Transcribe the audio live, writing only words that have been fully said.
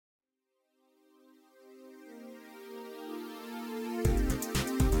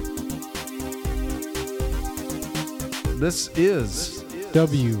This is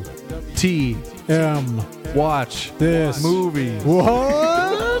WTM. Watch This Movie.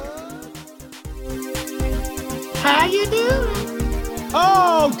 What? How you doing?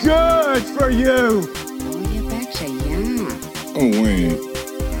 Oh, good for you. Oh, your back's a yarn. Oh, wait.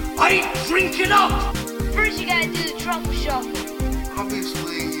 I ain't drinking up! First you gotta do the truffle shuffle.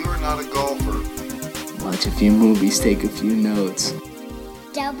 Obviously, you're not a golfer. Watch a few movies, take a few notes.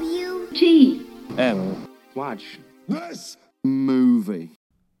 WTM. Watch this movie.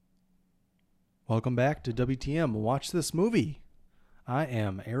 Welcome back to WTM. Watch This Movie. I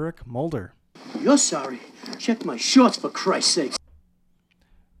am Eric Mulder. You're sorry. Check my shorts for Christ's sake.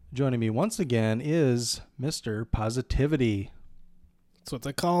 Joining me once again is Mr. Positivity. That's what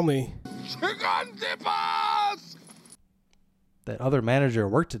they call me. That other manager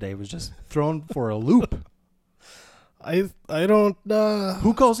at work today was just thrown for a loop. I don't,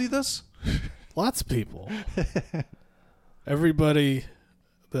 Who calls you this? lots of people. Everybody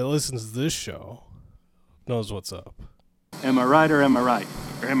that listens to this show knows what's up. Am I right or am I right?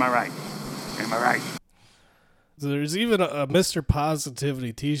 Or am I right? Am I right? There's even a Mr.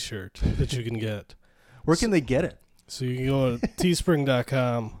 Positivity t-shirt that you can get. Where can they get it? So you can go to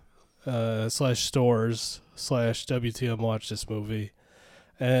teespring.com /stores/WTM Watch This Movie.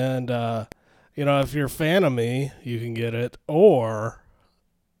 And, if you're a fan of me, you can get it. Or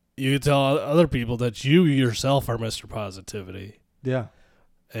you can tell other people that you yourself are Mr. Positivity. Yeah.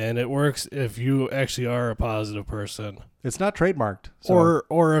 And it works if you actually are a positive person. It's not trademarked. So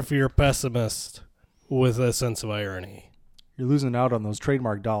Or if you're a pessimist with a sense of irony. you're losing out on those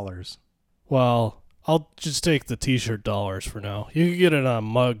trademark dollars. Well, I'll just take the t-shirt dollars for now. You can get it on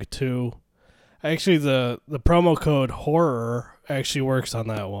mug too. Actually, the promo code HORROR actually works on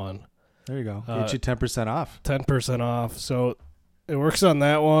that one. There you go. Get you 10% off. 10% off. So it works on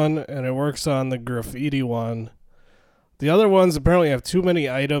that one, and it works on the graffiti one. The other ones apparently have too many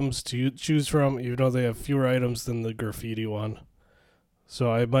items to choose from, even though they have fewer items than the graffiti one.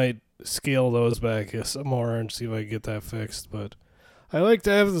 So I might scale those back some more and see if I can get that fixed. But I like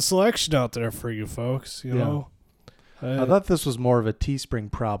to have the selection out there for you folks, you know. I thought this was more of a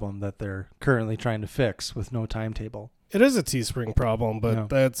Teespring problem that they're currently trying to fix with no timetable. It is a Teespring problem, but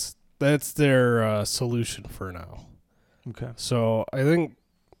that's their solution for now. Okay. So I think,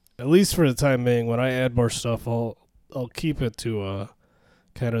 at least for the time being, when I add more stuff, I'll keep it to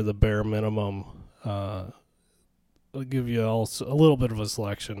kind of the bare minimum. I'll give you a little bit of a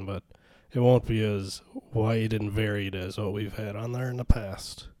selection, but it won't be as wide and varied as what we've had on there in the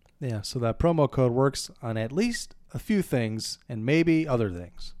past. Yeah, so that promo code works on at least a few things and maybe other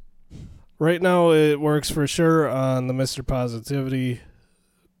things. Right now, it works for sure on the Mr. Positivity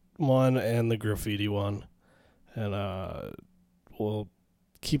one and the graffiti one. And we'll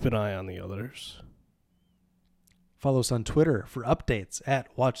keep an eye on the others. Follow us on Twitter for updates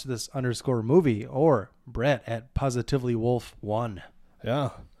at WatchThis_movie or Brett at PositivelyWolf1.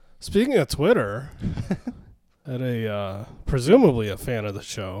 Yeah. Speaking of Twitter, at presumably a fan of the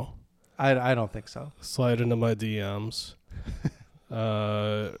show. I don't think so. Slide into my DMs.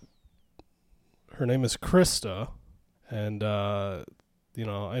 Her name is Krista, and I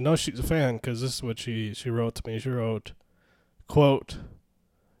know she's a fan because this is what she wrote to me. She wrote, quote,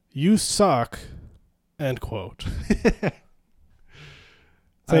 "You suck," end quote.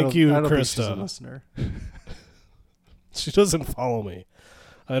 Thank you, I don't Krista. think she's a listener. She doesn't follow me.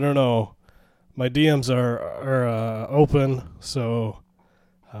 I don't know. My DMs are open, so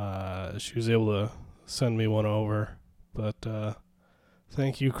she was able to send me one over. But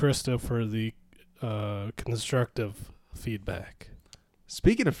thank you, Krista, for the constructive feedback.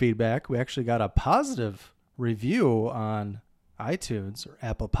 Speaking of feedback, we actually got a positive review on iTunes, or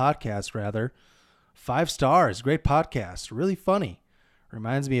Apple Podcasts, rather. 5 stars. Great podcast. Really funny.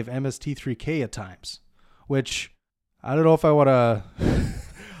 Reminds me of MST3K at times, which I don't know if I want to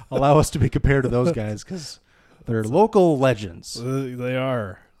allow us to be compared to those guys because they're local legends. They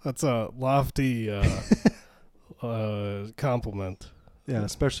are. That's a lofty compliment. Yeah,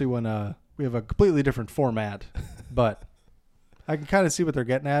 especially when we have a completely different format. But I can kind of see what they're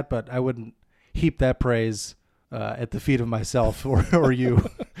getting at, but I wouldn't heap that praise at the feet of myself or you.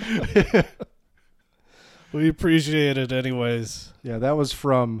 We appreciate it anyways. Yeah, that was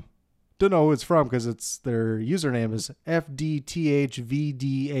from, don't know who it's from because their username is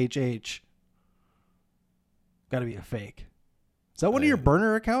FDTHVDHH. Got to be a fake. Is that one of your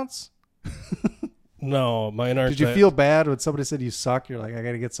burner accounts? No, mine aren't. Did you feel bad when somebody said you suck? You're like, I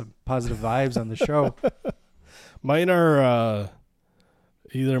got to get some positive vibes on the show. Mine are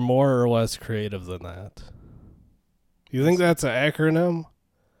either more or less creative than that. You think that's an acronym?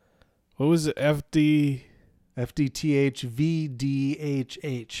 What was it? FD?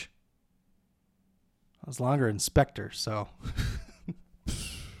 FDTHVDHH. I was longer inspector, so.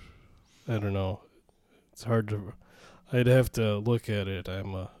 I don't know. It's hard to... I'd have to look at it.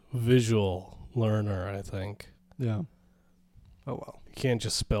 I'm a visual learner, I think. Yeah. Oh, well. You can't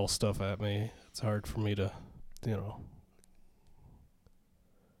just spell stuff at me. It's hard for me to,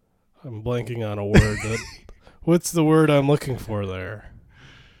 I'm blanking on a word. What's the word I'm looking for there?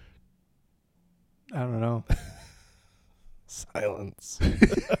 I don't know. Silence.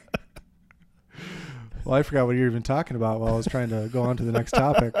 Well, I forgot what you were even talking about while I was trying to go on to the next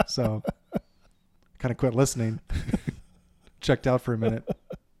topic, so kind of quit listening. Checked out for a minute.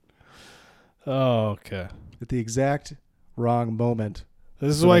 Oh, okay. At the exact wrong moment.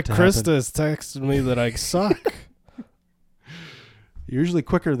 This is for why that to happen. Krista has texted me that I suck. You're usually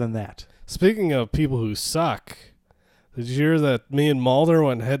quicker than that. Speaking of people who suck, did you hear that me and Mulder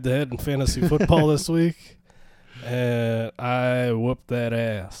went head-to-head in fantasy football this week? And I whooped that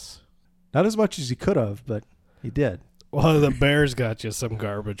ass. Not as much as he could have, but he did. Well, the Bears got you some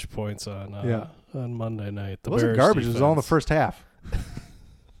garbage points on Yeah. on Monday night. It wasn't Bears garbage. It was all in the defense. first half.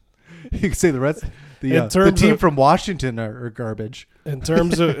 You can say the rest. The In terms team of- from Washington are garbage. In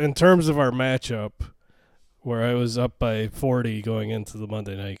terms of our matchup, where I was up by 40 going into the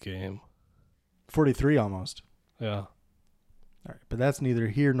Monday night game. 43 almost. Yeah. All right, but that's neither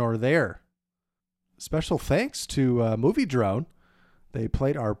here nor there. Special thanks to Movie Drone. They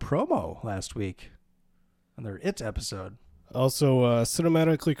played our promo last week on their It episode. Also,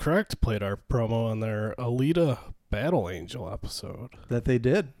 Cinematically Correct played our promo on their Alita Battle Angel episode, That they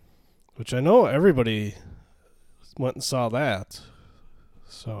did. which I know everybody went and saw that.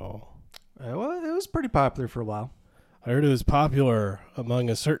 So Well, it was pretty popular for a while. I heard it was popular among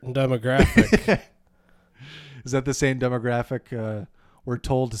a certain demographic. Is that the same demographic we're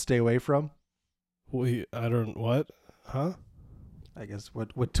told to stay away from? What? Huh? I guess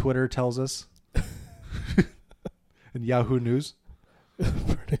what Twitter tells us. And Yahoo News.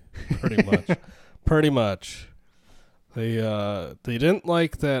 Pretty much. Pretty much. They didn't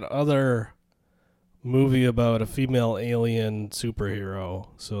like that other movie about a female alien superhero,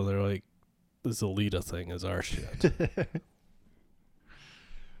 so they're like, this Alita thing is our shit.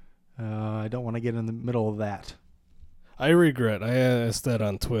 I don't want to get in the middle of that. I regret. I asked that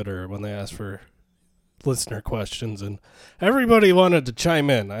on Twitter when they asked for listener questions, and everybody wanted to chime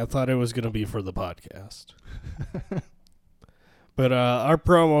in. I thought it was going to be for the podcast. But our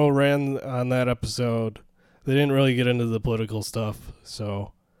promo ran on that episode. They didn't really get into the political stuff,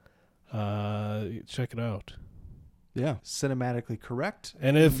 so check it out. Yeah, cinematically correct.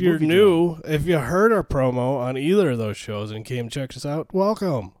 And if you're Movie new, if you heard our promo on either of those shows and came check us out,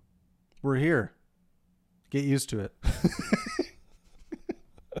 welcome. We're here. Get used to it.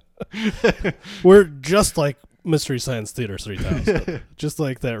 We're just like Mystery Science Theater 3000, just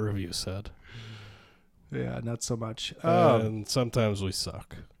like that review said. Yeah, not so much. And sometimes we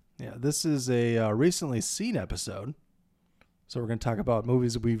suck. Yeah, this is a recently seen episode. So we're going to talk about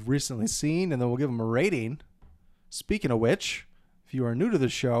movies that we've recently seen, and then we'll give them a rating. Speaking of which, if you are new to the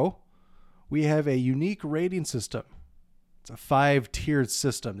show, we have a unique rating system. It's a 5-tiered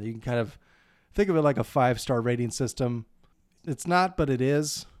system that you can kind of think of it like a 5-star rating system. It's not, but it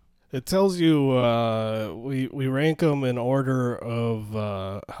is. It tells you we rank them in order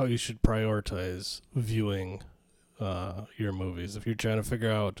of how you should prioritize viewing your movies. If you're trying to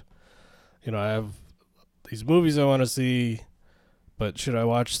figure out, I have these movies I want to see, but should I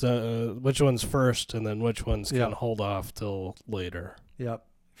watch which ones first and then which ones can hold off till later? Yep.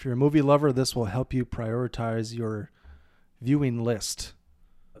 If you're a movie lover, this will help you prioritize your viewing list.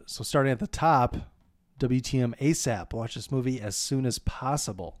 So starting at the top, WTM ASAP. Watch this movie as soon as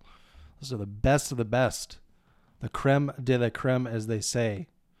possible. Those are the best of the best. The creme de la creme, as they say.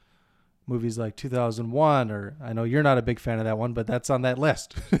 Movies like 2001, or I know you're not a big fan of that one, but that's on that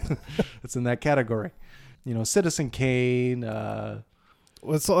list. It's in that category. Citizen Kane,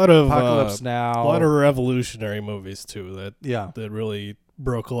 It's a lot of Apocalypse Now. a lot of revolutionary movies too Yeah. that really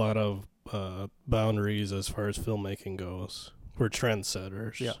broke a lot of boundaries as far as filmmaking goes. We're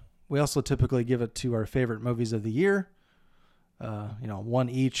trendsetters. Yeah. We also typically give it to our favorite movies of the year. One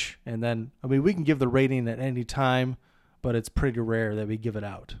each. And then, we can give the rating at any time, but it's pretty rare that we give it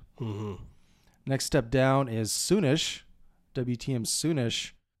out. Mm-hmm. Next step down is Soonish, WTM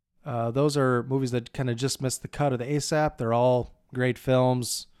Soonish. Those are movies that kind of just missed the cut of the ASAP. They're all great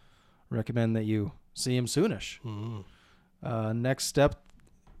films. Recommend that you see them soonish. Mm-hmm. Next step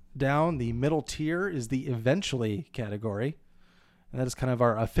down, the middle tier, is the eventually category. And that is kind of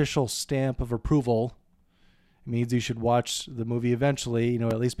our official stamp of approval. It means you should watch the movie eventually,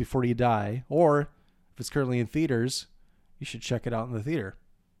 at least before you die. Or if it's currently in theaters, you should check it out in the theater,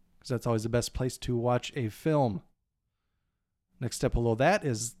 because that's always the best place to watch a film. Next step below that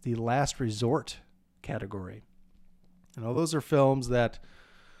is the last resort category. And all those are films that,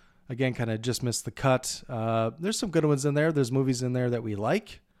 again, kind of just missed the cut. There's some good ones in there. There's movies in there that we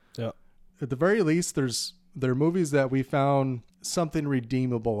like. Yeah. At the very least, there are movies that we found something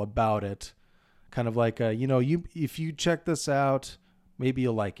redeemable about it. Kind of like, if you check this out, maybe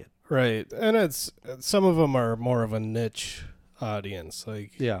you'll like it. Right. And it's some of them are more of a niche audience.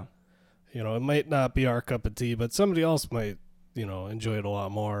 Like, Yeah. It might not be our cup of tea, but somebody else might, enjoy it a lot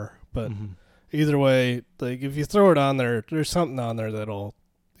more. But either way, like if you throw it on there, there's something on there that'll,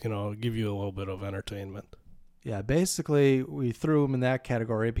 give you a little bit of entertainment. Yeah, basically, we threw them in that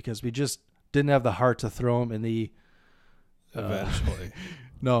category because we just didn't have the heart to throw them in the... Eventually.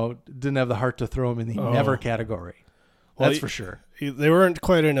 No, didn't have the heart to throw them in the never category. That's for sure. They weren't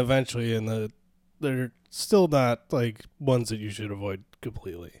quite in eventually, and they're still not like ones that you should avoid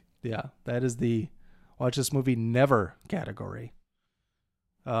completely. Yeah, that is the watch this movie never category.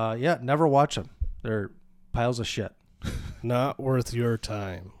 Never watch them. They're piles of shit. Not worth your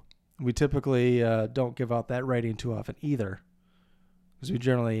time. We typically don't give out that rating too often either, because we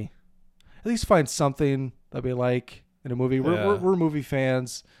generally at least find something that we like in a movie. We're movie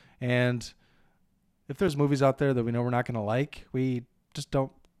fans, and if there's movies out there that we know we're not going to like, we just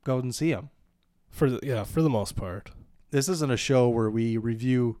don't go and see them. For the most part. This isn't a show where we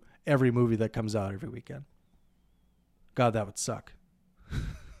review every movie that comes out every weekend. God, that would suck.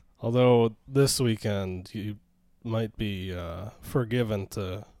 Although this weekend you might be forgiven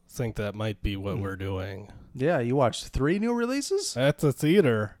to think that might be what we're doing. Yeah, you watched 3 new releases? At the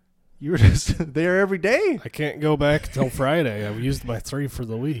theater. You were just there every day. I can't go back till Friday. I've used my 3 for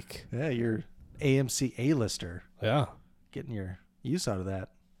the week. Yeah, you're AMC A-lister. Yeah. Getting your use out of that.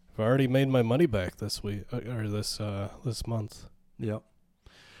 I've already made my money back this week, or this month. Yep.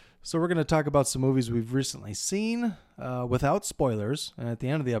 So we're going to talk about some movies we've recently seen without spoilers. And at the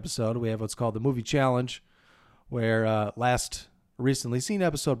end of the episode, we have what's called the Movie Challenge, where last recently seen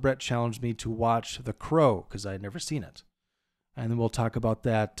episode, Brett challenged me to watch The Crow because I had never seen it. And then we'll talk about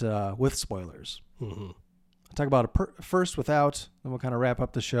that with spoilers. Mm-hmm. I'll talk about it first without, then we'll kind of wrap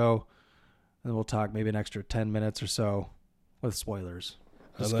up the show. And then we'll talk maybe an extra 10 minutes or so with spoilers,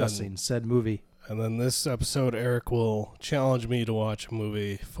 discussing said movie. And then this episode, Eric will challenge me to watch a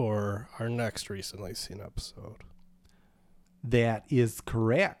movie for our next recently seen episode. That is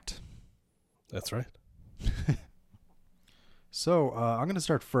correct. That's right. So I'm going to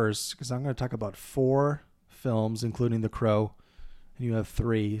start first because I'm going to talk about 4 films, including The Crow. And you have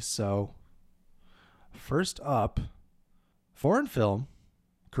 3. So first up, foreign film,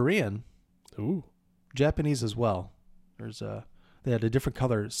 Korean, Ooh. Japanese as well. They had a different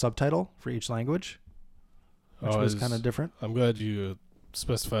color subtitle for each language, which was kind of different. I'm glad you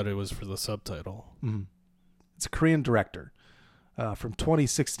specified it was for the subtitle. Mm-hmm. It's a Korean director. From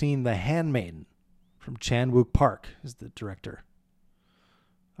 2016, The Handmaiden, from Chan-wook Park is the director.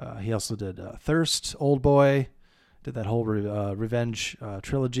 He also did Thirst, Old Boy, did that whole revenge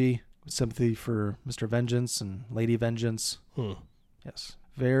trilogy, Sympathy for Mr. Vengeance and Lady Vengeance. Yes,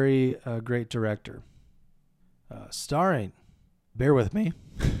 very great director. Starring, bear with me,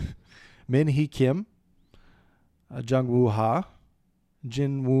 Min Hee Kim, Jung Woo Ha,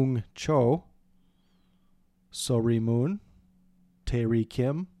 Jin Woong Cho, So Ri Moon, Tae Ri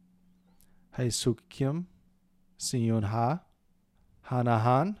Kim, Hae Suk Kim, Si Yoon Ha, Hana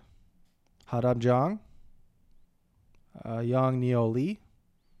Han, Hadam Jong, Yang Neo Lee.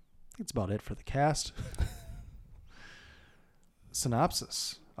 That's about it for the cast.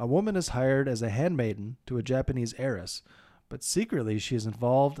 Synopsis. A woman is hired as a handmaiden to a Japanese heiress, but secretly she is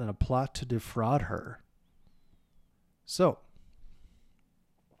involved in a plot to defraud her. So,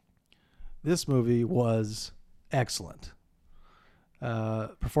 this movie was excellent.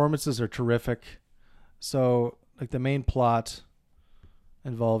 Performances are terrific. So, like the main plot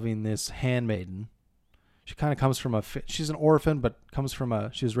involving this handmaiden, she kind of comes from she's an orphan, but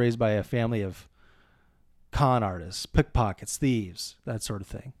she was raised by a family of con artists, pickpockets, thieves, that sort of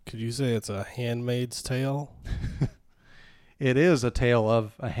thing. Could you say it's a Handmaid's Tale? It is a tale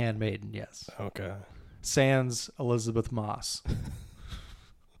of a handmaiden, yes. Okay. Sans Elizabeth Moss.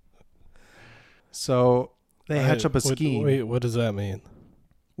 So they hatch up a scheme. Wait, what does that mean?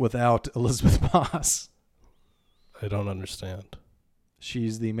 Without Elizabeth Moss. I don't understand.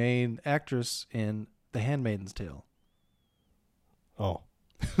 She's the main actress in The Handmaid's Tale. Oh.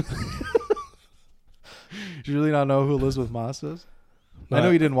 Do you really not know who Elizabeth Moss is? No, I know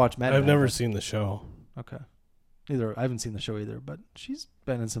you didn't watch Mad Men. I've never seen the show. Okay. Neither I haven't seen the show either, but she's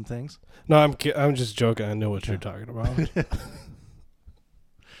been in some things. No, I'm just joking. I know what you're talking about.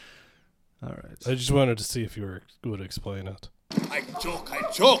 All right. I just wanted to see if you would explain it. I joke.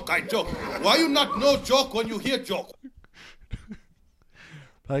 Why you not no joke when you hear joke?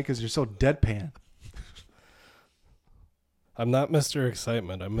 Probably because you're so deadpan. I'm not Mr.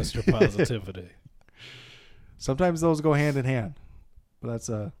 Excitement. I'm Mr. Positivity. Sometimes those go hand in hand, but that's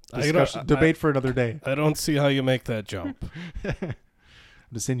a I- debate for another day. I don't see how you make that jump. I'm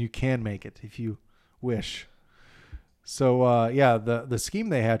just saying you can make it if you wish. So the scheme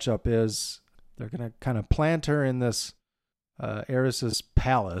they hatch up is they're gonna kind of plant her in this heiress's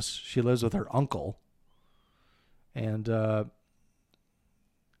palace. She lives with her uncle, and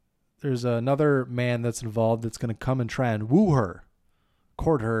there's another man that's involved that's gonna come and try and woo her,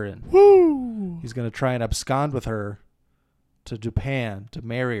 court her, and he's gonna try and abscond with her to Japan to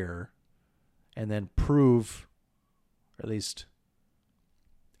marry her, and then prove, or at least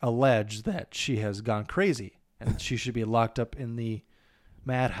allege, that she has gone crazy and she should be locked up in the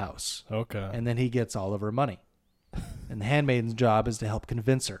madhouse. Okay. And then he gets all of her money. And the handmaiden's job is to help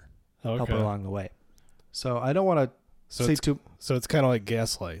convince her, help her along the way. So I don't want to say too. So it's kind of like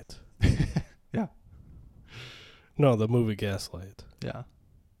Gaslight. Yeah. No, the movie Gaslight. Yeah.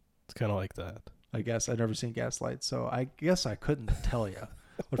 It's kind of like that. I guess I've never seen Gaslight, so I guess I couldn't tell you.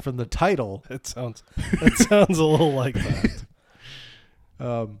 But from the title, It sounds a little like that.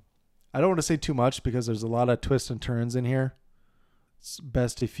 I don't want to say too much because there's a lot of twists and turns in here. It's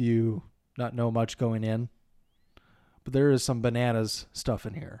best if you not know much going in. But there is some bananas stuff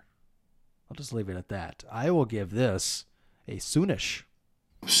in here. I'll just leave it at that. I will give this a soonish.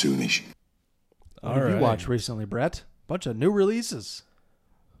 Soonish. What have you watched recently, Brett? Bunch of new releases.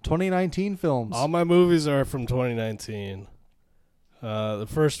 2019 films. All my movies are from 2019. The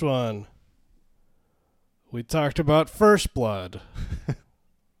first one, we talked about First Blood.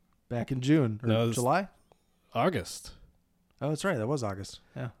 Back in June or No, July? August. Oh, that's right. That was August.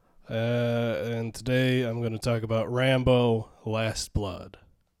 Yeah. And today I'm going to talk about Rambo: Last Blood.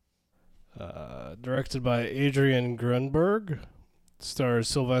 Directed by Adrian Grunberg. Stars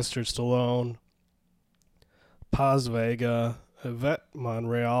Sylvester Stallone, Paz Vega, Yvette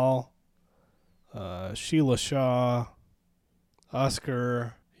Monreal, Sheila Shaw,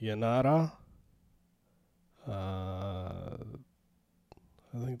 Oscar Yanada. I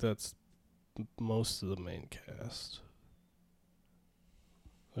think that's most of the main cast.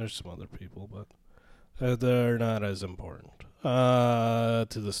 There's some other people, but they're not as important to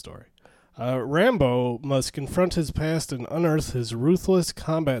the story. Rambo must confront his past and unearth his ruthless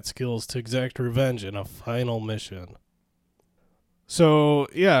combat skills to exact revenge in a final mission. So,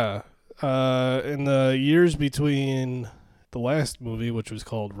 yeah, in the years between the last movie, which was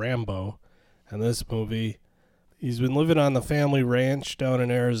called Rambo, and this movie, he's been living on the family ranch down in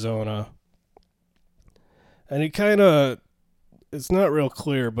Arizona. And he kind of, it's not real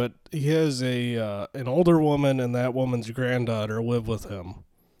clear, but he has an older woman and that woman's granddaughter live with him.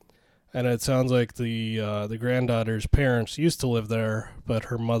 And it sounds like the granddaughter's parents used to live there, but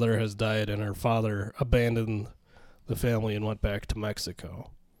her mother has died and her father abandoned the family and went back to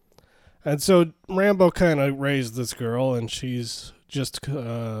Mexico. And so Rambo kind of raised this girl, and she's just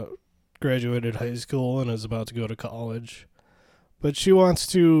graduated high school and is about to go to college. But she wants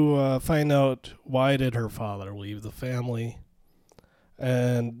to find out, why did her father leave the family?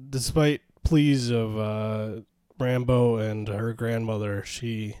 And despite pleas of Rambo and her grandmother,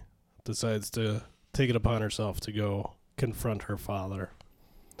 she decides to take it upon herself to go confront her father.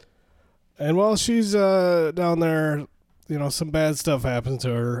 And while she's down there, some bad stuff happens to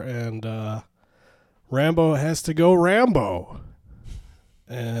her, and Rambo has to go Rambo.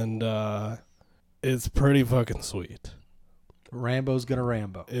 And it's pretty fucking sweet. Rambo's gonna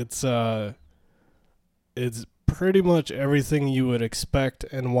Rambo. It's pretty much everything you would expect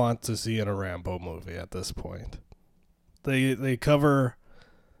and want to see in a Rambo movie at this point. They cover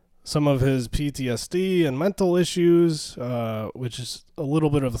some of his PTSD and mental issues, which is a little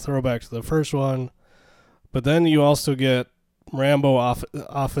bit of a throwback to the first one. But then you also get Rambo off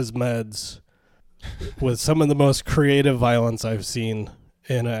his meds with some of the most creative violence I've seen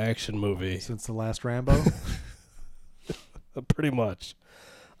in an action movie. Since the last Rambo? Pretty much.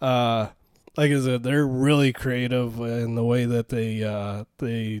 Like I said, they're really creative in the way that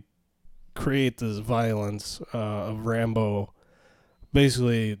they create this violence of Rambo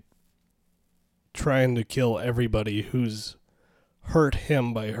basically trying to kill everybody who's hurt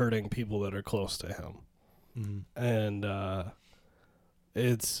him by hurting people that are close to him. Mm-hmm. And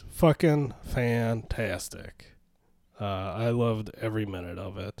it's fucking fantastic. I loved every minute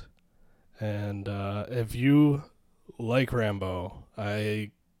of it. And if you like Rambo,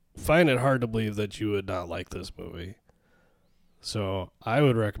 I find it hard to believe that you would not like this movie. So I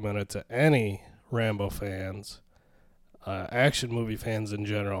would recommend it to any Rambo fans, action movie fans in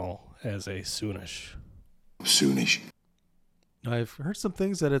general, as a soonish. Soonish. I've heard some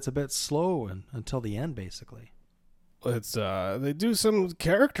things that it's a bit slow until the end, basically. It's they do some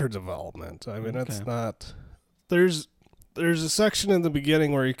character development. I mean, it's Okay. not. There's a section in the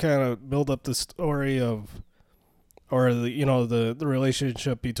beginning where you kind of build up the story of, or the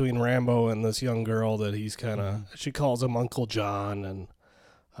relationship between Rambo and this young girl that he's kind of. She calls him Uncle John, and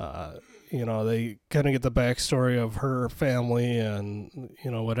they kind of get the backstory of her family and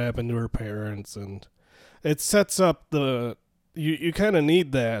what happened to her parents, and it sets up the. You kind of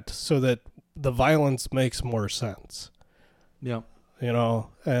need that so that the violence makes more sense. Yeah.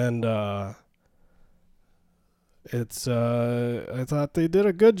 And it's I thought they did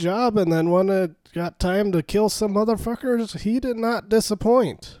a good job, and then when it got time to kill some motherfuckers, he did not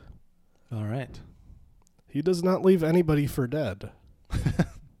disappoint. All right. He does not leave anybody for dead.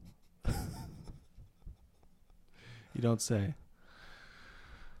 You don't say.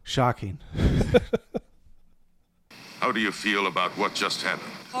 Shocking. How do you feel about what just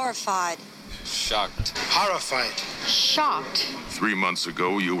happened? Horrified. Shocked. Horrified. Shocked. 3 months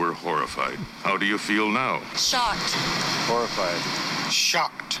ago, you were horrified. How do you feel now? Shocked. Horrified.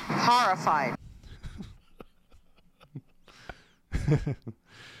 Shocked. Horrified.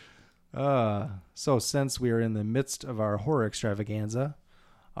 So since we are in the midst of our horror extravaganza,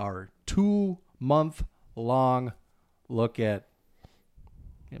 our 2-month-long look at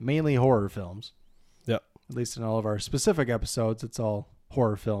mainly horror films, Yep. at least in all of our specific episodes, it's all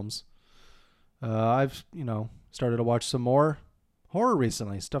horror films. I've, started to watch some more horror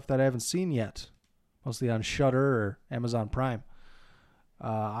recently, stuff that I haven't seen yet, mostly on Shudder or Amazon Prime.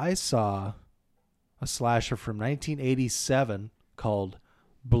 I saw a slasher from 1987 called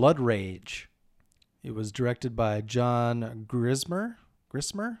Blood Rage. It was directed by John Grismer,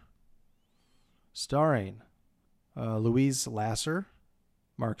 starring Louise Lasser,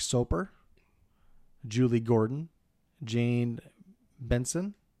 Mark Soper, Julie Gordon, Jane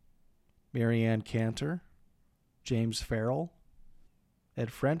Benson, Marianne Cantor, James Farrell,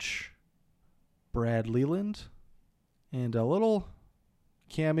 Ed French, Brad Leland, and a little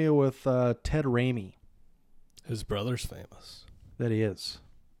cameo with Ted Raimi. His brother's famous. That he is.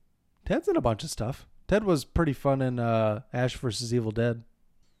 Ted's in a bunch of stuff. Ted was pretty fun in Ash vs. Evil Dead.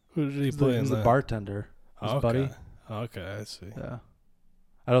 Who did he play in He's the that? bartender. His buddy. Okay, I see. Yeah.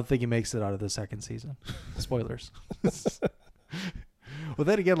 I don't think he makes it out of the second season. Spoilers. Well,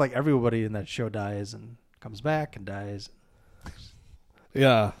 then again, like everybody in that show dies and comes back and dies.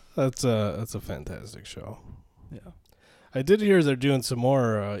 Yeah, that's a fantastic show. Yeah. I did hear they're doing some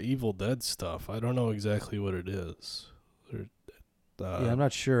more Evil Dead stuff. I don't know exactly what it is. Yeah, I'm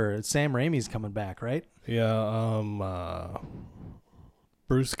not sure. Sam Raimi's coming back, right? Yeah,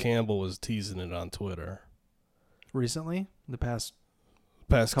 Bruce Campbell was teasing it on Twitter. Recently? In the past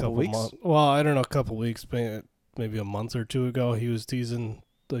Couple weeks? months. Well, I don't know, a couple weeks, maybe a month or two ago, he was teasing,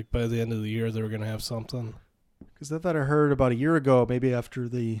 like, by the end of the year they were going to have something. Because I thought I heard about a year ago, maybe after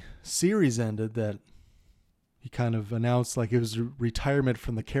the series ended, that he kind of announced like it was retirement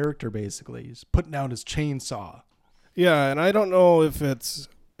from the character, basically. He's putting down his chainsaw. Yeah, and I don't know if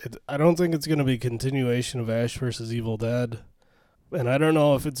I don't think it's going to be a continuation of Ash vs. Evil Dead. And I don't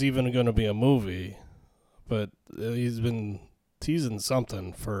know if it's even going to be a movie. But he's been teasing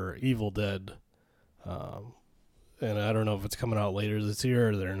something for Evil Dead. And I don't know if it's coming out later this year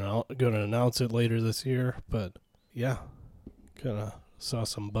or they're going to announce it later this year. But yeah, kind of saw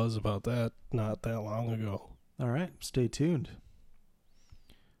some buzz about that not that long ago. All right, stay tuned.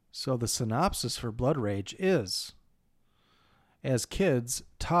 So the synopsis for Blood Rage is: as kids,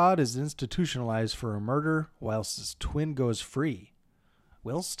 Todd is institutionalized for a murder whilst his twin goes free.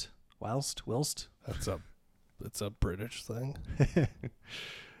 Whilst? That's a British thing.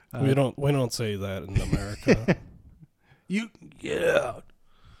 We don't say that in America. You get out.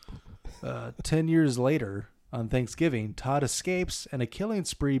 10 years later, on Thanksgiving, Todd escapes and a killing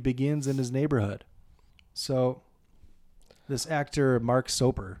spree begins in his neighborhood. So, this actor, Mark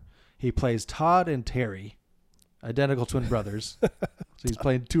Soper, he plays Todd and Terry, identical twin brothers. So he's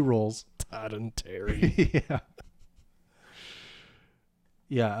playing two roles. Todd and Terry. Yeah.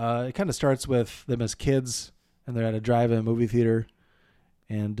 Yeah, it kind of starts with them as kids, and they're at a drive-in movie theater,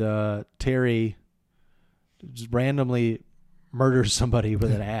 and Terry just randomly murders somebody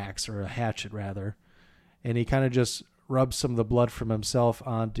with an axe, or a hatchet, rather, and he kind of just rubs some of the blood from himself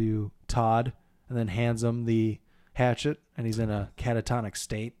onto Todd, and then hands him the hatchet, and he's in a catatonic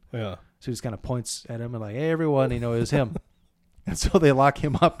state. Yeah. So he just kind of points at him and like, "Hey, everyone, it was him." And so they lock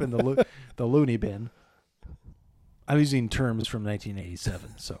him up in the loony bin. I'm using terms from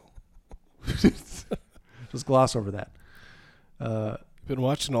 1987, so just gloss over that. Been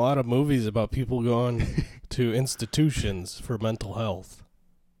watching a lot of movies about people going to institutions for mental health.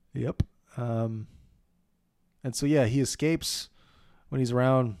 Yep. And so, yeah, he escapes when he's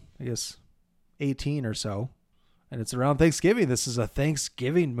around, I guess, 18 or so. And it's around Thanksgiving. This is a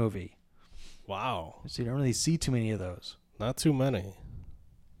Thanksgiving movie. Wow. So you don't really see too many of those. Not too many.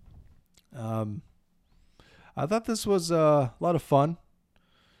 I thought this was a lot of fun.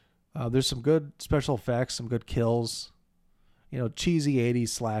 There's some good special effects, some good kills. Cheesy 80s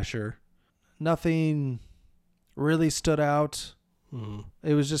slasher. Nothing really stood out. Mm.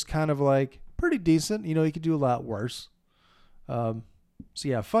 It was just kind of like pretty decent. You could do a lot worse. So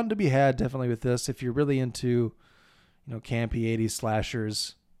yeah, fun to be had definitely with this. If you're really into, campy 80s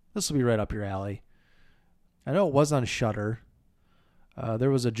slashers, this will be right up your alley. I know it was on Shudder. There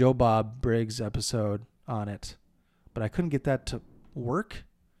was a Joe Bob Briggs episode on it, but I couldn't get that to work.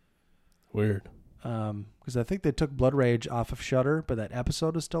 Weird. Because I think they took Blood Rage off of Shudder, but that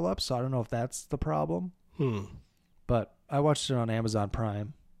episode is still up, so I don't know if that's the problem. But I watched it on Amazon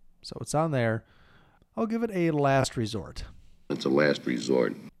Prime, so it's on there. I'll give it a last resort. It's a last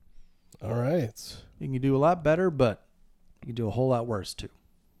resort. All right. You can do a lot better, but you can do a whole lot worse too.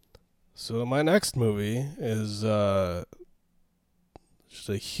 So my next movie is just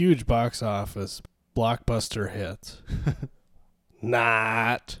a huge box office blockbuster hit.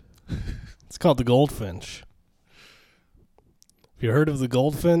 Not. It's called The Goldfinch. Have you heard of The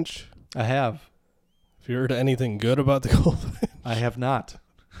Goldfinch? I have. Have you heard anything good about The Goldfinch? I have not.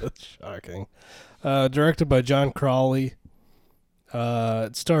 That's shocking. Directed by John Crawley.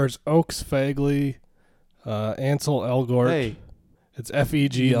 It stars Oaks Fagley, Ansel Elgort. Hey, it's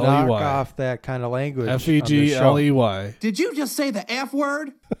Fegley. knock off that kind of language. Fegley. Did you just say the F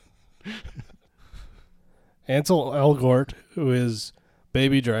word? Ansel Elgort, who is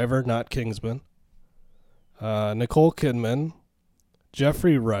Baby Driver, not Kingsman. Nicole Kidman,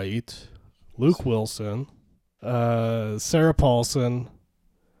 Jeffrey Wright, Luke Wilson, Sarah Paulson,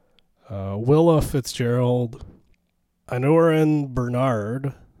 Willa Fitzgerald, Anoran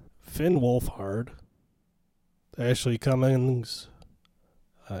Bernard, Finn Wolfhard, Ashley Cummings,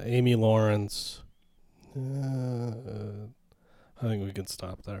 Amy Lawrence. I think we can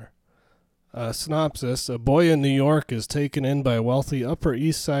stop there. Synopsis: a boy in New York is taken in by a wealthy Upper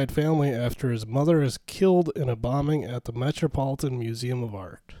East Side family after his mother is killed in a bombing at the Metropolitan Museum of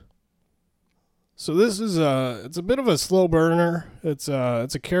Art. So this is it's a bit of a slow burner. It's a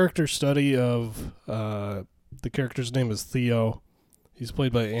character study of the character's name is Theo. He's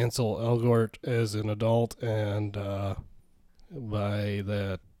played by Ansel Elgort as an adult and by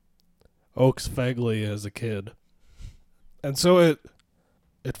that Oaks Fagley as a kid. And so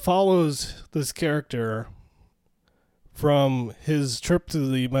it follows this character from his trip to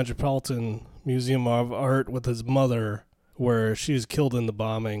the Metropolitan Museum of Art with his mother, where she is killed in the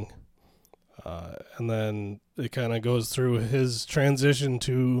bombing. And then it kind of goes through his transition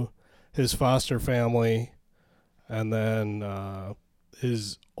to his foster family, and then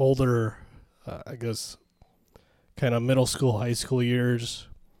his older, I guess, kind of middle school, high school years.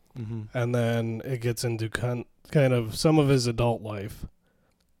 Mm-hmm. And then it gets into kind of some of his adult life.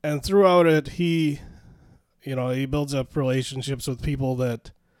 And throughout it, he builds up relationships with people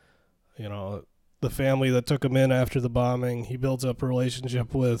that, the family that took him in after the bombing. He builds up a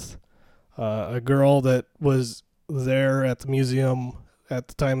relationship with a girl that was there at the museum at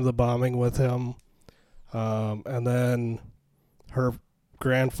the time of the bombing with him. And then her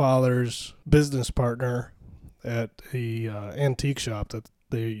grandfather's business partner at the antique shop that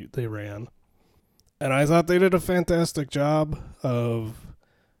they ran. And I thought they did a fantastic job of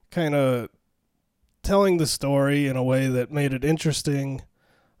kind of telling the story in a way that made it interesting.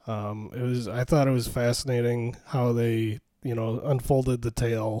 I thought it was fascinating how they, unfolded the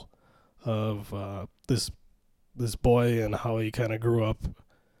tale of this boy and how he kind of grew up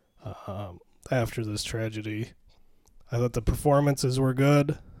after this tragedy. I thought the performances were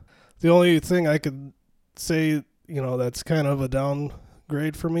good. The only thing I could say, that's kind of a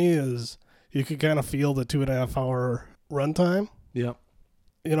downgrade for me is you could kind of feel the 2.5 hour runtime. Yep.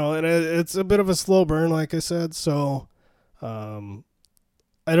 And it's a bit of a slow burn, like I said, so I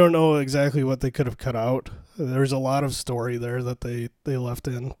don't know exactly what they could have cut out. There's a lot of story there that they left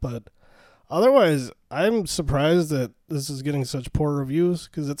in, but otherwise, I'm surprised that this is getting such poor reviews,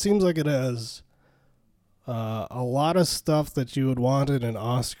 because it seems like it has a lot of stuff that you would want in an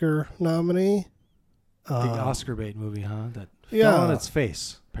Oscar nominee, Big Oscar bait movie, huh? That Yeah. fell on its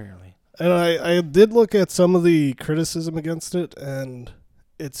face, apparently. And I did look at some of the criticism against it, and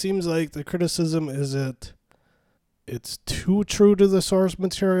it seems like the criticism is it's too true to the source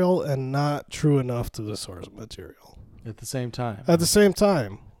material and not true enough to the source material. At the same time. At the same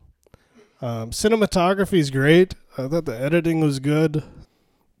time. Cinematography is great. I thought the editing was good.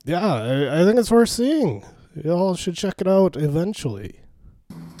 Yeah, I think it's worth seeing. Y'all should check it out eventually.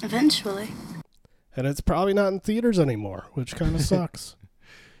 Eventually. And it's probably not in theaters anymore, which kind of sucks.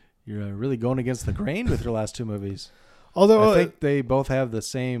 You're really going against the grain with your last two movies. Although I think they both have the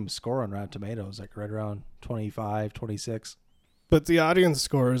same score on Rotten Tomatoes, like right around 25, 26. But the audience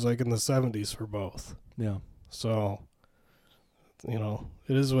score is like in the 70s for both. Yeah. So, it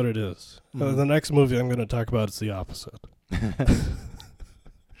is what it is. Mhm. The next movie I'm going to talk about is the opposite.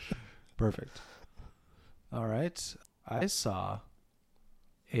 Perfect. All right. I saw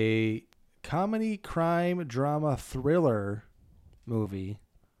a comedy, crime, drama, thriller movie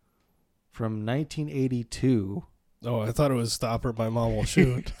from 1982. Oh, I thought it was Stop or My Mom Will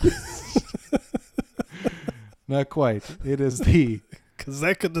Shoot. Not quite. It is the... Because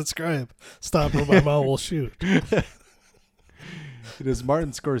that could describe Stop or My Mom Will Shoot. It is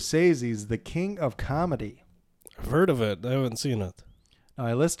Martin Scorsese's The King of Comedy. I've heard of it. I haven't seen it. Now,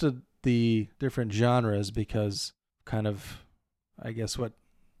 I listed the different genres because kind of, I guess, what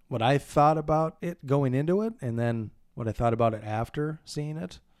I thought about it going into it, and then what I thought about it after seeing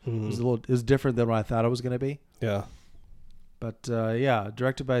it. Mm-hmm. It was different than what I thought it was going to be. Yeah. But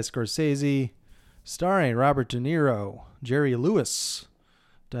directed by Scorsese, starring Robert De Niro, Jerry Lewis,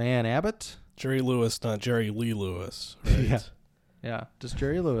 Diane Abbott. Jerry Lewis, not Jerry Lee Lewis. Right? Yeah, just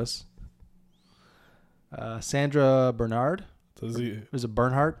Jerry Lewis. Sandra Bernard. Is it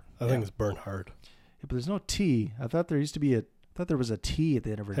Bernhardt? I think it's Bernhard. Yeah, but there's no T. I thought there was a T at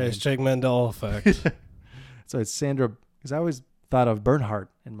the end of her name. Hashtag Mandela effect. So it's Sandra, because I always thought of Bernhardt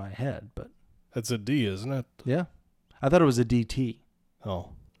in my head, but It's a D, isn't it? yeah, I thought it was a DT. Oh.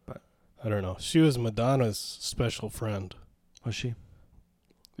 But I don't know. She was Madonna's special friend. Was she?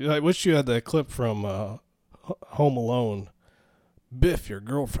 Yeah, I wish you had that clip from Home Alone. Biff, your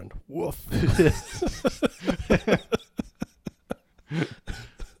girlfriend. Woof. It's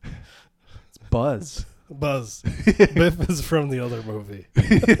Buzz. Buzz. Biff is from the other movie.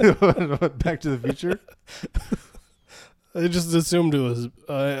 Back to the Future. I just assumed it was.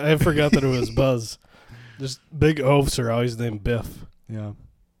 I forgot that it was Buzz. Just big oafs are always named Biff. Yeah.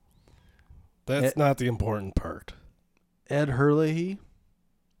 That's not the important part. Ed Hurley,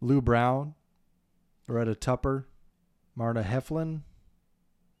 Lou Brown, Loretta Tupper, Marta Heflin,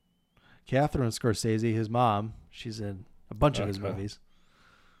 Catherine Scorsese, his mom. She's in a bunch of his movies.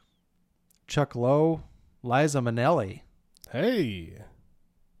 Chuck Lowe, Liza Minnelli. Hey.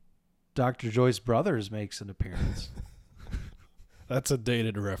 Dr. Joyce Brothers makes an appearance. That's a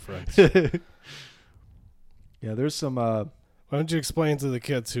dated reference. Yeah, there's some... Why don't you explain to the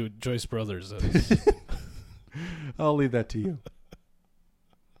kids who Joyce Brothers is? I'll leave that to you.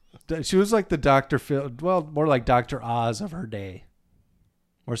 She was like the Dr. Phil... Well, more like Dr. Oz of her day.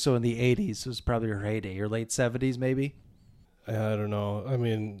 More so in the 80s. It was probably her heyday. Or late 70s, maybe? I don't know. I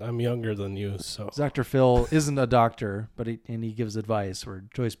mean, I'm younger than you, so... Dr. Phil isn't a doctor, but he gives advice, where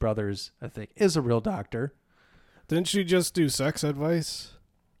Joyce Brothers, I think, is a real doctor. Didn't she just do sex advice?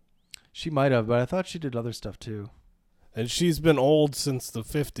 She might have, but I thought she did other stuff too. And she's been old since the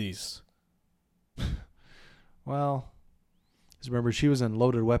 50s. Well, just remember she was in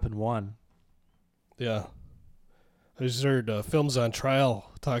Loaded Weapon 1. Yeah. I just heard Films on Trial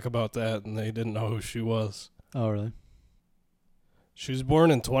talk about that, and they didn't know who she was. Oh, really? She was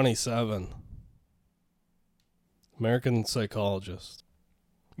born in 27. American psychologist.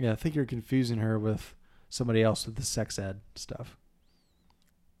 Yeah, I think you're confusing her with somebody else with the sex ed stuff.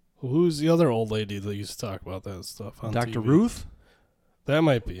 Who's the other old lady that used to talk about that stuff on Dr. TV? Ruth? That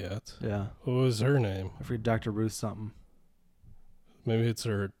might be it. Yeah. What was her name? I forget Dr. Ruth something. Maybe it's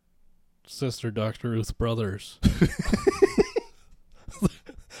her sister, Dr. Ruth Brothers.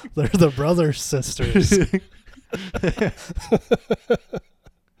 They're the Brothers sisters.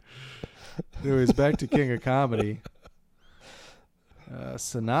 Anyways, back to King of Comedy.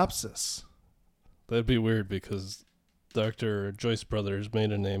 Synopsis. That'd be weird because Dr. Joyce Brothers'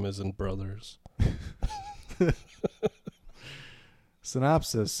 maiden name isn't Brothers.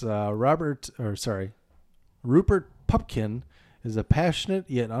 Synopsis. Rupert Pupkin is a passionate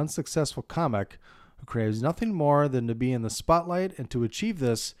yet unsuccessful comic who craves nothing more than to be in the spotlight, and to achieve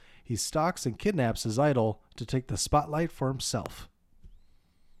this, he stalks and kidnaps his idol to take the spotlight for himself.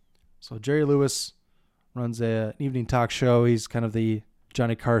 So Jerry Lewis runs an evening talk show. He's kind of the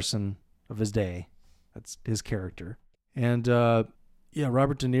Johnny Carson of his day. That's his character. And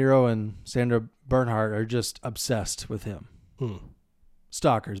Robert De Niro and Sandra Bernhard are just obsessed with him.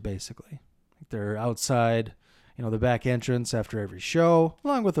 Stalkers, basically. They're outside, the back entrance after every show,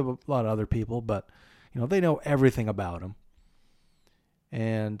 along with a lot of other people, but, they know everything about him.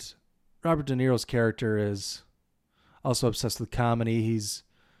 And Robert De Niro's character is also obsessed with comedy. He's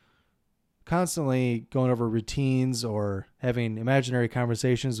constantly going over routines or having imaginary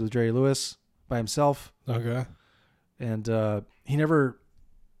conversations with Jerry Lewis by himself. Okay. And he never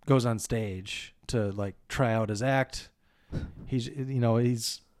goes on stage to like try out his act. He's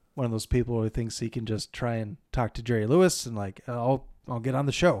one of those people who thinks he can just try and talk to Jerry Lewis and like I'll get on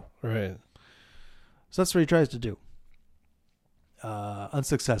the show. Right. So that's what he tries to do.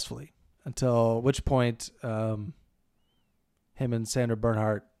 Unsuccessfully, until which point him and Sandra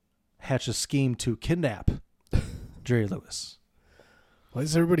Bernhard hatch a scheme to kidnap Jerry Lewis. Why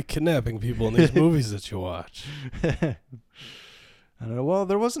is everybody kidnapping people in these movies that you watch? I don't know. Well,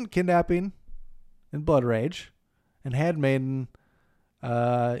 there wasn't kidnapping in Blood Rage, and Handmaiden,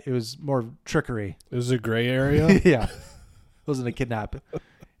 it was more trickery. It was a gray area? Yeah. It wasn't a kidnapping.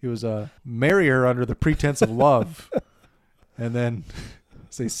 It was marry her under the pretense of love, and then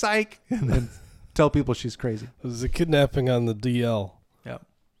say psych, and then tell people she's crazy. It was a kidnapping on the DL. Yeah.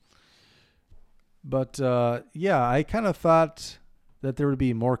 But, I kind of thought that there would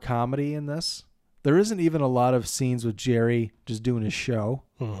be more comedy in this. There isn't even a lot of scenes with Jerry just doing his show.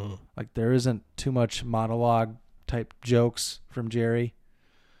 Mm-hmm. Like, there isn't too much monologue type jokes from Jerry.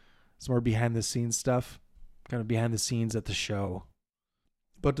 It's more behind the scenes stuff, kind of behind the scenes at the show.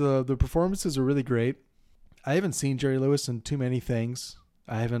 But the performances are really great. I haven't seen Jerry Lewis in too many things.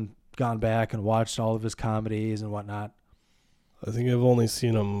 I haven't gone back and watched all of his comedies and whatnot. I think I've only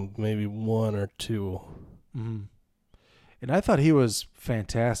seen him maybe one or two. Mm-hmm. And I thought he was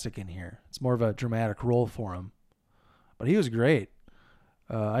fantastic in here. It's more of a dramatic role for him. But he was great.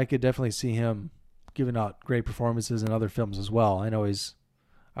 I could definitely see him giving out great performances in other films as well. I know he's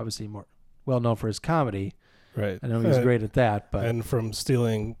obviously more well known for his comedy. Right. I know he's great at that. But and from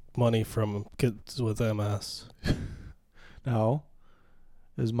stealing money from kids with MS. No.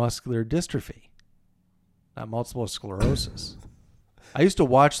 It was muscular dystrophy, not multiple sclerosis. I used to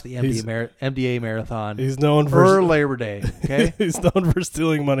watch the MDA marathon. He's known for Labor Day. Okay, he's known for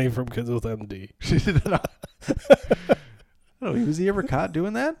stealing money from kids with MD. Oh, was he ever caught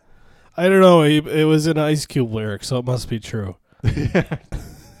doing that? I don't know. It was an Ice Cube lyric, so it must be true. Get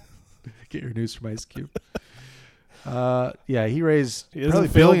your news from Ice Cube. He raised probably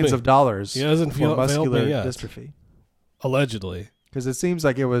billions of dollars. He hasn't for muscular dystrophy, allegedly. Because it seems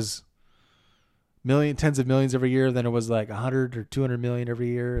like it was tens of millions every year. Then it was like 100 or 200 million every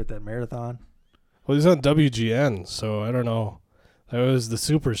year at that marathon. Well, he's on WGN, so I don't know. That was the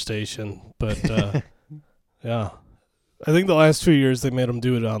super station, but yeah. I think the last 2 years they made him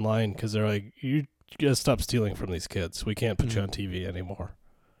do it online because they're like, you gotta stop stealing from these kids. We can't put you on TV anymore.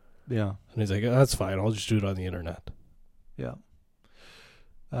 Yeah. And he's like, that's fine. I'll just do it on the internet. Yeah.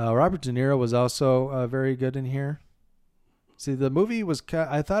 Robert De Niro was also very good in here. See, the movie was,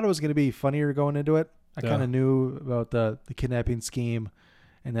 I thought it was going to be funnier going into it. I kind of knew about the kidnapping scheme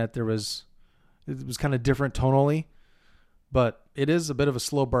and that it was kind of different tonally, but it is a bit of a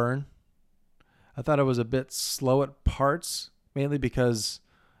slow burn. I thought it was a bit slow at parts, mainly because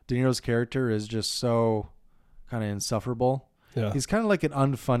De Niro's character is just so kind of insufferable. Yeah. He's kind of like an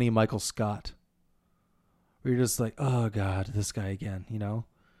unfunny Michael Scott, where you're just like, oh God, this guy again,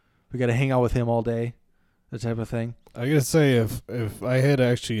 we got to hang out with him all day. That type of thing. I gotta say, if I had to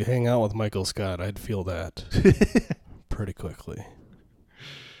actually hang out with Michael Scott, I'd feel that pretty quickly.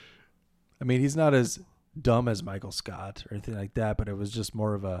 I mean, he's not as dumb as Michael Scott or anything like that, but it was just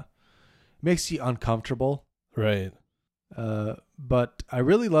more of makes you uncomfortable. Right. But I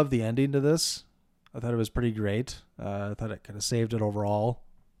really love the ending to this. I thought it was pretty great. I thought it kind of saved it overall.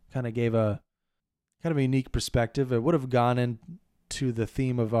 Kind of gave a kind of a unique perspective. It would have gone into the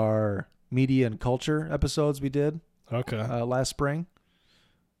theme of our media and culture episodes we did last spring.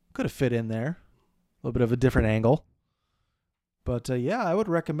 Could have fit in there. A little bit of a different angle. But I would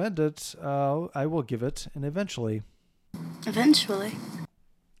recommend it. I will give it an eventually. Eventually.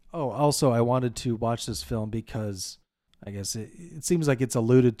 Oh, also, I wanted to watch this film because I guess it seems like it's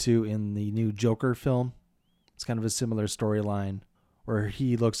alluded to in the new Joker film. It's kind of a similar storyline where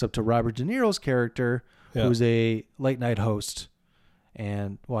he looks up to Robert De Niro's character, who's a late night host.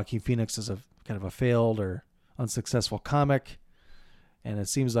 And Joaquin Phoenix is a kind of a failed or unsuccessful comic. And it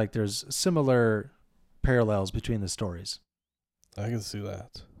seems like there's similar parallels between the stories. I can see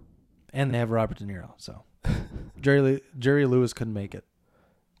that. And they have Robert De Niro. So Jerry Lewis couldn't make it.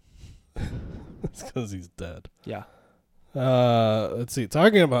 It's because he's dead. Yeah. Let's see.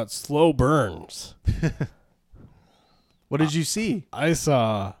 Talking about slow burns. What did you see? I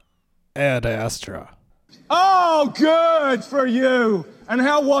saw Ad Astra. Oh, good for you. And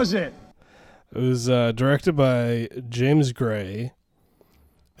how was it? It was directed by James Gray.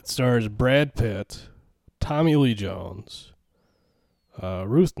 It stars Brad Pitt, Tommy Lee Jones,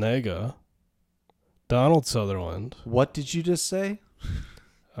 Ruth Negga, Donald Sutherland. What did you just say?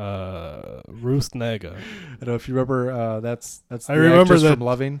 Ruth Negga. I don't know if you remember. That's the I remember actress that from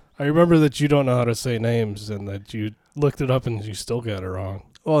Loving. I remember that you don't know how to say names and that you looked it up and you still got it wrong.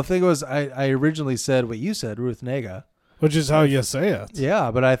 Well, the thing was, I originally said what you said, Ruth Negga. Which is how you say it.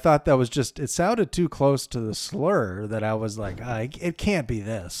 Yeah, but I thought that was just, it sounded too close to the slur that I was like, it can't be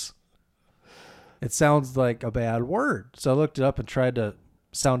this. It sounds like a bad word. So I looked it up and tried to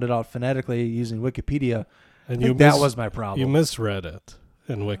sound it out phonetically using Wikipedia. And that was my problem. You misread it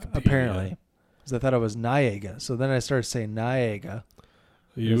in Wikipedia. Apparently. Because I thought it was Niagara. So then I started saying Niagara.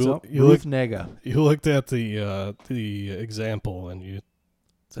 You Ruth Negga. You looked at the example and you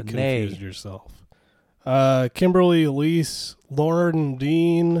confused yourself. Kimberly Elise, Lauren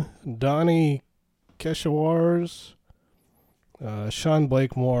Dean, Donnie Keshawars, Sean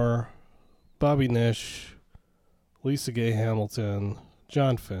Blakemore, Bobby Nish, Lisa Gay Hamilton,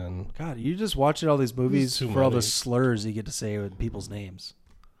 John Finn. God, you just watching all these movies Too for all many. the slurs you get to say with people's names.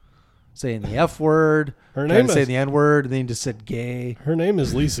 Saying the F word, Her trying name to say is- the N word, and then you just said gay. Her name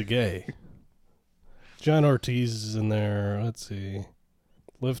is Lisa Gay. John Ortiz is in there. Let's see.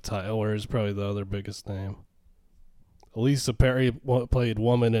 Liv Tyler is probably the other biggest name. Elisa Perry played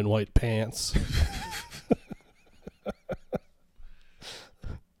Woman in White Pants.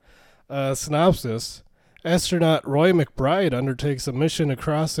 Synopsis. Astronaut Roy McBride undertakes a mission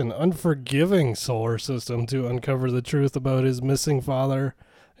across an unforgiving solar system to uncover the truth about his missing father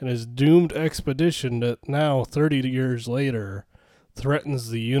and his doomed expedition that now, 30 years later, threatens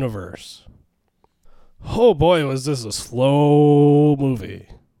the universe. Oh boy, was this a slow movie.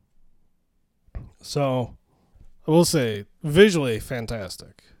 So, I will say, visually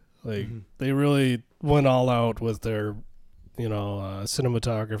fantastic. Like, they really went all out with their,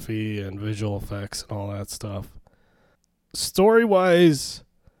 cinematography and visual effects and all that stuff. Story-wise,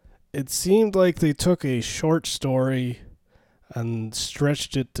 it seemed like they took a short story and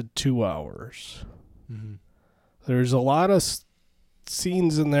stretched it to 2 hours. Mm-hmm. There's a lot of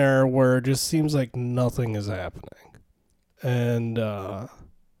scenes in there where it just seems like nothing is happening. And,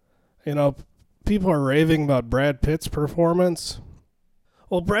 people are raving about Brad Pitt's performance.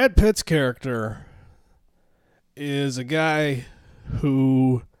 Well, Brad Pitt's character is a guy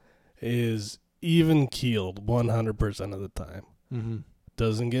who is even-keeled 100% of the time. Mm-hmm.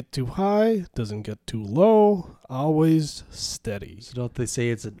 Doesn't get too high, doesn't get too low, always steady. So don't they say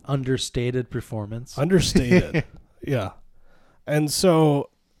it's an understated performance? Understated. Yeah. And so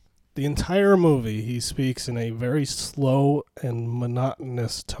the entire movie, he speaks in a very slow and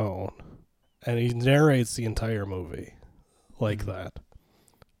monotonous tone. And he narrates the entire movie like that.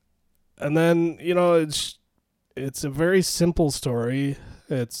 And then, it's a very simple story.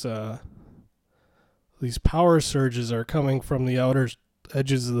 It's these power surges are coming from the outer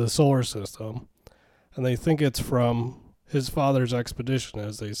edges of the solar system, and they think it's from his father's expedition,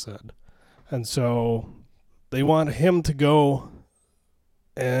 as they said. And so they want him to go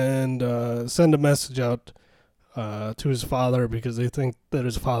and send a message out to his father because they think that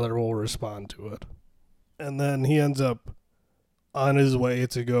his father will respond to it. And then he ends up on his way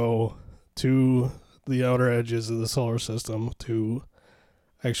to go to the outer edges of the solar system to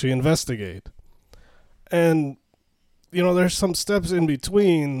actually investigate. And, there's some steps in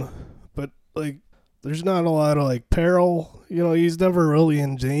between, but, there's not a lot of, peril. He's never really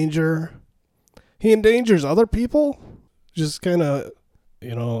in danger. He endangers other people, just kind of,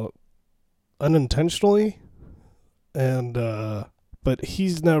 unintentionally. And, but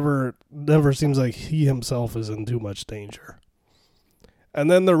he's never seems like he himself is in too much danger. And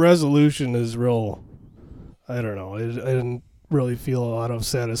then the resolution is real, I don't know, I didn't really feel a lot of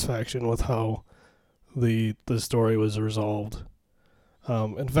satisfaction with how the story was resolved.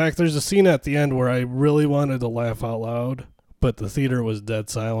 In fact, there's a scene at the end where I really wanted to laugh out loud, but the theater was dead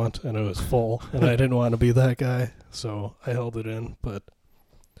silent and it was full, and I didn't want to be that guy, so I held it in. But,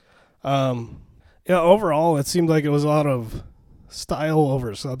 overall, it seemed like it was a lot of style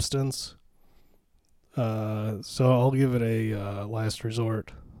over substance. So I'll give it a last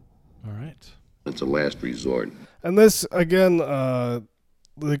resort. All right. It's a last resort. And this, again,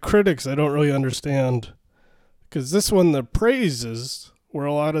 the critics I don't really understand, because this one, the praises were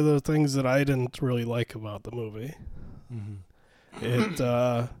a lot of the things that I didn't really like about the movie. Mm-hmm.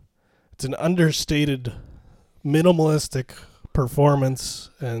 It it's an understated, minimalistic performance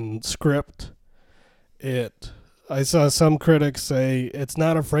and script. I saw some critics say it's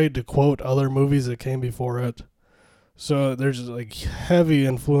not afraid to quote other movies that came before it. So there's like heavy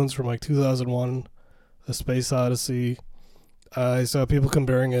influence from like 2001, A Space Odyssey. I saw people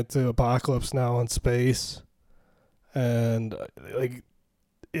comparing it to Apocalypse Now in space, and like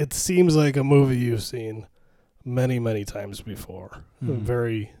it seems like a movie you've seen many, many times before.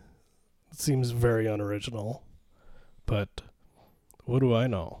 It seems very unoriginal, but what do I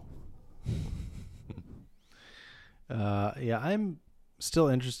know? Yeah, I'm still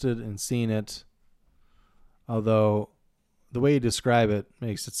interested in seeing it, although the way you describe it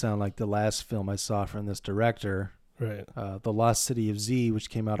makes it sound like the last film I saw from this director, Right? The Lost City of Z, which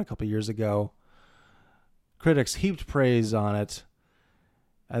came out a couple years ago. Critics heaped praise on it.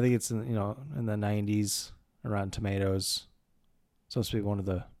 I think it's in the 90s, around Tomatoes. Supposed to be one of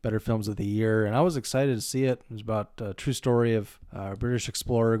the better films of the year, and I was excited to see it. It was about a true story of a British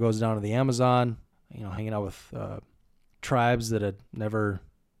explorer goes down to the Amazon, hanging out with tribes that had never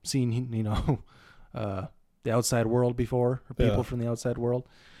seen, the outside world before, or people from the outside world.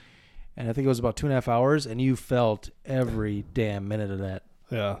 And I think it was about 2.5 hours, and you felt every damn minute of that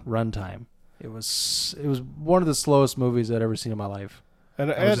runtime. It was one of the slowest movies I'd ever seen in my life.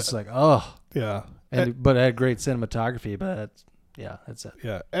 And I was just like, oh. Yeah. But it had great cinematography, but that's it.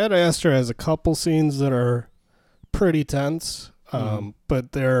 Yeah. Ad Astra has a couple scenes that are pretty tense,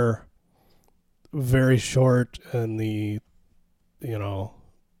 but they're very short, and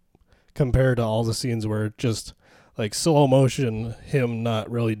compared to all the scenes where it just like slow motion, him not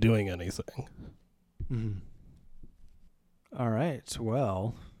really doing anything. All right.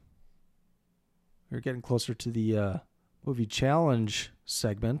 Well, we're getting closer to the movie challenge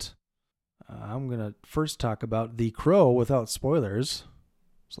segment. I'm going to first talk about The Crow without spoilers.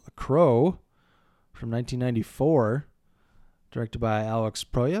 So The Crow from 1994, directed by Alex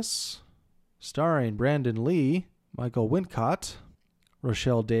Proyas, starring Brandon Lee, Michael Wincott,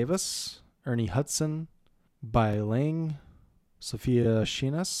 Rochelle Davis, Ernie Hudson, Bai Ling, Sophia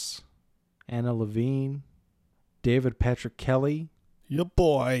Shinas, Anna Levine, David Patrick Kelly. Ya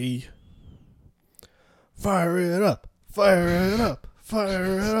boy. Fire it up. Fire it up.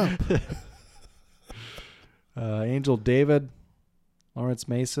 Fire it up. Angel David, Lawrence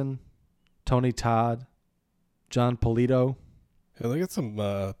Mason, Tony Todd, John Polito. Yeah, they got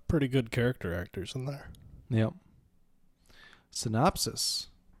some pretty good character actors in there. Yep. Synopsis.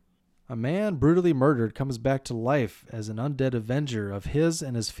 A man brutally murdered comes back to life as an undead avenger of his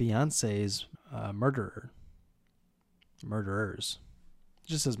and his fiance's murderers. It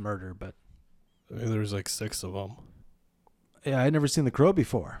just says murder, but... There's like 6 of them. Yeah, I'd never seen The Crow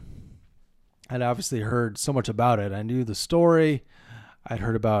before. I'd obviously heard so much about it. I knew the story. I'd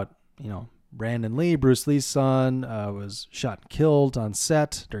heard about, Brandon Lee, Bruce Lee's son, was shot and killed on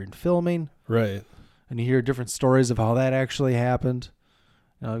set during filming. Right. And you hear different stories of how that actually happened.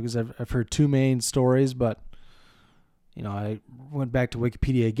 Because I've heard 2 main stories, but, I went back to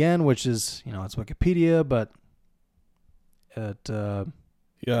Wikipedia again, which is, it's Wikipedia, but we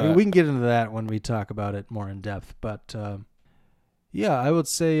can get into that when we talk about it more in depth. But, I would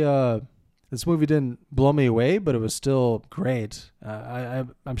say this movie didn't blow me away, but it was still great.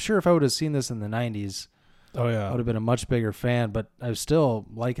 I'm sure if I would have seen this in the 90s, I would have been a much bigger fan, but I still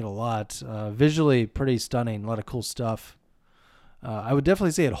like it a lot. Visually pretty stunning, a lot of cool stuff. I would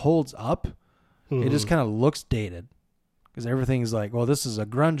definitely say it holds up. It just kind of looks dated because everything's like, well, this is a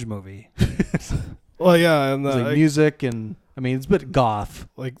grunge movie. Well, yeah, and the music, and it's a bit goth,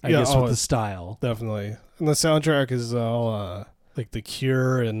 I guess, with the style. Definitely. And the soundtrack is all like The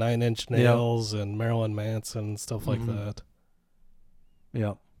Cure and 9 Inch Nails and Marilyn Manson and stuff like that.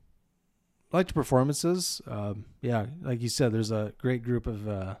 Yeah. I liked the performances. Like you said, there's a great group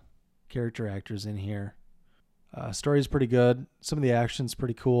of character actors in here. Story's pretty good. Some of the action's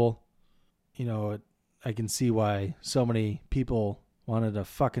pretty cool. I can see why so many people wanted to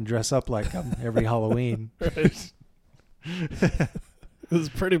fucking dress up like him every Halloween. Right. It was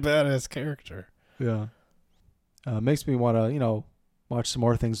a pretty badass character. Yeah. Makes me want to, watch some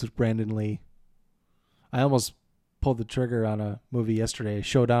more things with Brandon Lee. I almost pulled the trigger on a movie yesterday,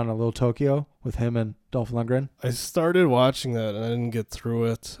 Showdown in Little Tokyo, with him and Dolph Lundgren. I started watching that and I didn't get through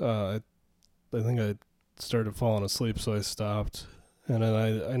it. I think I started falling asleep, so I stopped. And then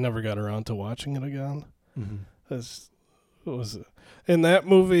I never got around to watching it again. What was it? In that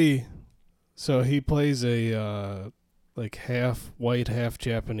movie, so he plays a like half white, half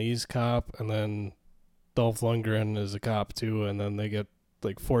Japanese cop, and then Dolph Lundgren is a cop too, and then they get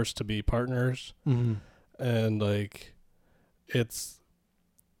like forced to be partners. And like it's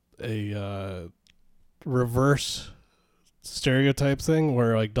a reverse stereotype thing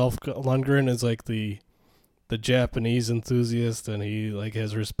where like Dolph Lundgren is like the Japanese enthusiast, and he like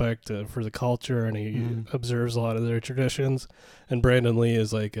has respect for the culture, and he observes a lot of their traditions, and Brandon Lee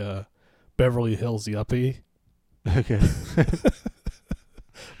is like a Beverly Hills yuppie. Okay.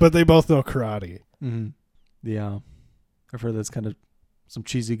 But they both know karate. Mm-hmm. Yeah. I've heard that's kind of some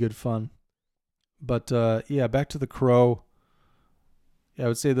cheesy good fun. But yeah, back to The Crow. Yeah, I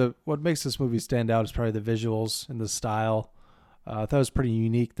would say what makes this movie stand out is probably the visuals and the style. I thought it was pretty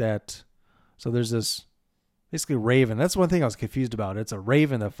unique so there's this basically raven. That's one thing I was confused about. It's a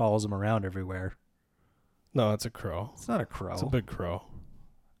raven that follows him around everywhere. No, it's a crow. It's not a crow. It's a big crow.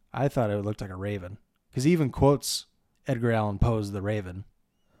 I thought it looked like a raven. Because he even quotes Edgar Allan Poe's The Raven.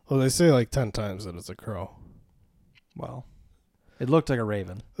 Well, they say like 10 times that it's a crow. Well, it looked like a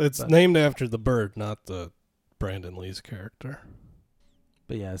raven. It's named after the bird, not the Brandon Lee's character.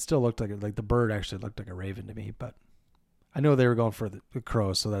 But yeah, it still looked like the bird actually looked like a raven to me. But I know they were going for the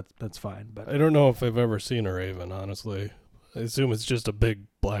crow, so that's fine. But I don't know if I've ever seen a raven, honestly. I assume it's just a big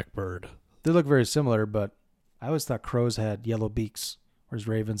black bird. They look very similar, but I always thought crows had yellow beaks, whereas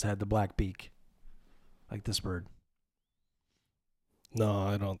ravens had the black beak, like this bird. No,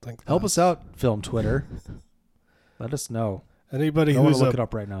 I don't think that. Help us out, Film Twitter. Let us know. Anybody I want who's to look it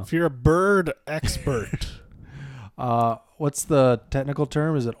up right now. If you're a bird expert. What's the technical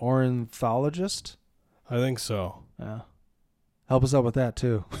term? Is it ornithologist? I think so. Yeah. Help us out with that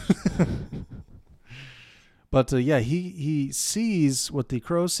too. But yeah, he sees what the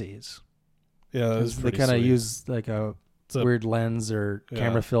crow sees. Yeah, that's they kind of use like a weird lens or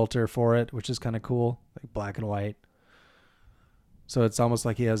camera filter for it, which is kind of cool, like black and white. So it's almost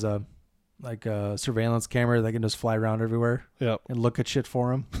like he has a surveillance camera that can just fly around everywhere. Yep. And look at shit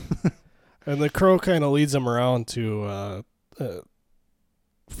for him. And the crow kind of leads him around to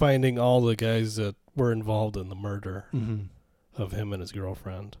finding all the guys that were involved in the murder of him and his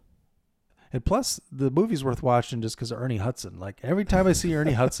girlfriend. And plus, the movie's worth watching just because of Ernie Hudson. Like, every time I see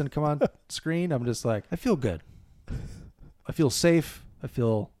Ernie Hudson come on screen, I'm just like, I feel good. I feel safe. I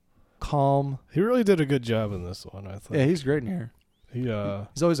feel calm. He really did a good job in this one, I think. Yeah, he's great in here.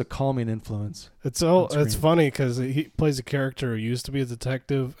 He's always a calming influence. It's funny because he plays a character who used to be a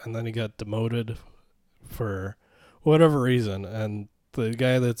detective, and then he got demoted for whatever reason. And the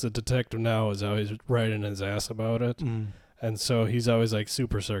guy that's a detective now is always riding his ass about it. And so he's always like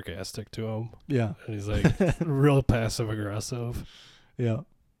super sarcastic to him. Yeah. And he's like real passive aggressive. Yeah.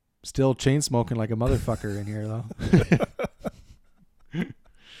 Still chain smoking like a motherfucker in here though.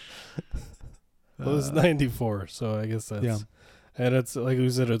 Well, it's 94, so I guess that's... Yeah. And it's, like we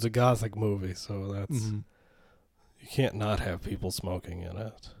said, it's a gothic movie, so that's... You can't not have people smoking in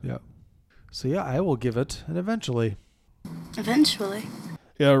it. Yeah. So yeah, I will give it an eventually. Eventually.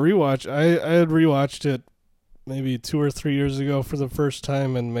 Yeah, rewatch. I had rewatched it maybe 2 or 3 years ago for the first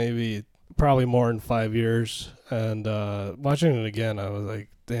time, and maybe probably more in 5 years. And watching it again, I was like,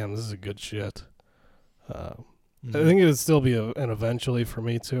 damn, this is a good shit. I think it would still be an eventually for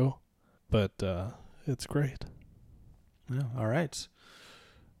me too, but it's great. Yeah, all right.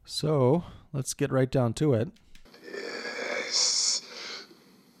 So let's get right down to it. This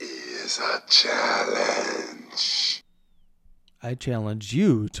is a challenge. I challenge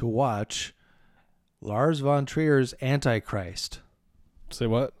you to watch Lars von Trier's Antichrist. Say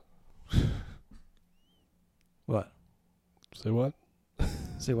what? What? Say what?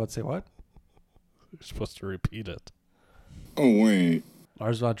 Say what? Say what? You're supposed to repeat it. Oh, wait.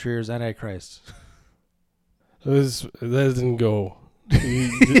 Lars von Trier's Antichrist. That didn't go.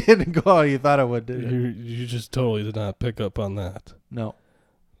 It didn't go how you thought it would, did it? You just totally did not pick up on that. No.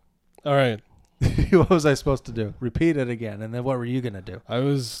 All right. What was I supposed to do? Repeat it again, and then what were you going to do? I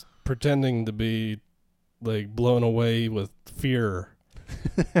was pretending to be, like, blown away with fear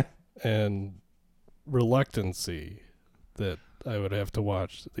and reluctancy that I would have to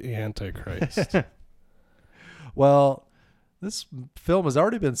watch The Antichrist. Well, this film has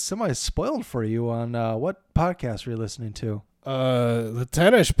already been semi-spoiled for you on what podcast were you listening to? The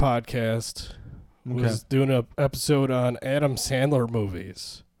Tennis podcast was doing an episode on Adam Sandler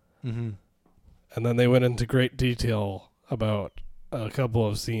movies. Mm-hmm. And then they went into great detail about a couple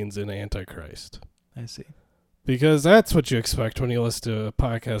of scenes in Antichrist. I see. Because that's what you expect when you listen to a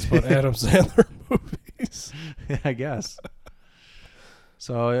podcast about Adam Sandler movies. Yeah, I guess.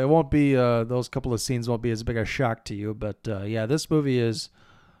 So it won't be, those couple of scenes won't be as big a shock to you. But yeah, this movie is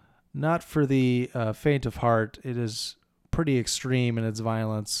not for the faint of heart. It is pretty extreme in its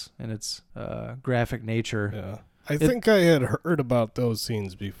violence and its graphic nature. Yeah. I think I had heard about those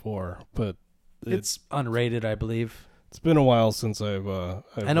scenes before, but it's unrated, I believe. It's been a while since I've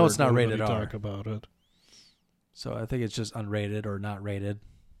I know it's not rated R. Talk about it. So I think it's just unrated or not rated.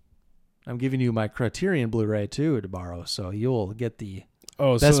 I'm giving you my Criterion Blu-ray too to borrow, so you'll get the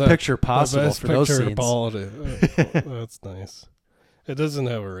best picture possible best for those picture scenes. Quality. That's nice. It doesn't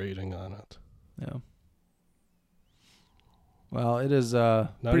have a rating on it. Yeah. Well, it is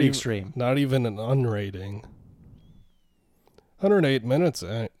pretty extreme. Not even an unrating. 108 minutes,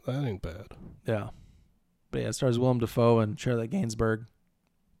 that ain't bad. Yeah. But yeah, it stars Willem Dafoe and Charlotte Gainsbourg.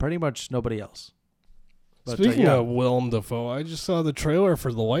 Pretty much nobody else. But, Speaking of Willem Dafoe, I just saw the trailer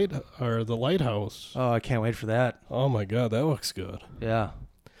for the Lighthouse. Oh, I can't wait for that. Oh my god, that looks good. Yeah.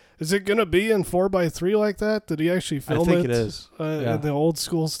 Is it gonna be in 4:3 like that? Did he actually film it? I think it is. In the old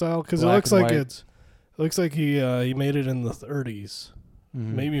school style, because it looks like he made it in the 30s,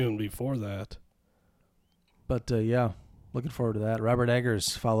 maybe even before that. But yeah, looking forward to that. Robert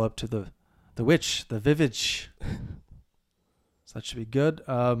Eggers follow up to the Witch, the Vivitch. So that should be good.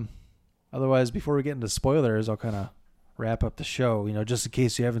 Otherwise, before we get into spoilers, I'll kind of wrap up the show. Just in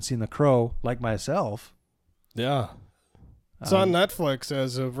case you haven't seen The Crow, like myself. Yeah. It's on Netflix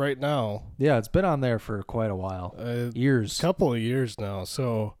as of right now. Yeah, it's been on there for quite a while. Years. A couple of years now.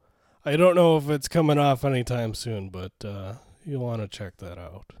 So I don't know if it's coming off anytime soon, but you'll want to check that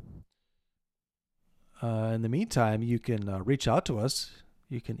out. In the meantime, you can reach out to us.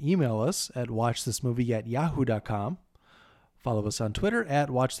 You can email us at watchthismovie@yahoo.com. Follow us on Twitter at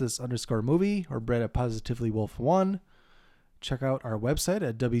watchthis_movie or Brett at PositivelyWolf1. Check out our website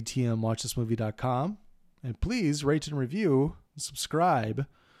at WTMWatchThisMovie.com. And please rate and review and subscribe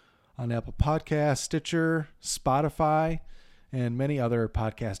on Apple Podcasts, Stitcher, Spotify, and many other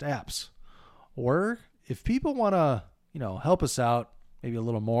podcast apps. Or if people want to, help us out maybe a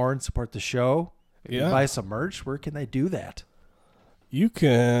little more and support the show, buy some merch, where can they do that? You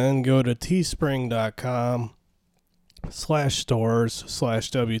can go to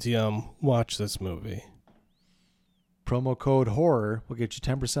teespring.com/stores/WTM watch this movie. Promo code HORROR will get you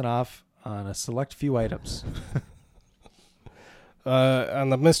 10% off on a select few items. On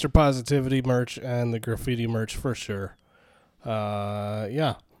the Mr. Positivity merch and the graffiti merch for sure.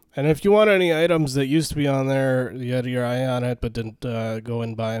 Yeah. And if you want any items that used to be on there, you had your eye on it but didn't go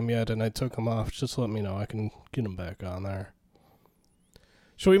and buy them yet and I took them off, just let me know. I can get them back on there.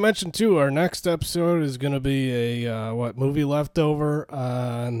 Should we mention, too, our next episode is going to be a, movie leftover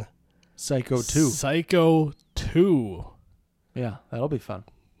on... Psycho 2. Psycho 2. Yeah, that'll be fun.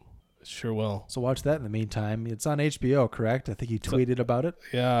 Sure will. So watch that in the meantime. It's on HBO, correct? I think you tweeted about it.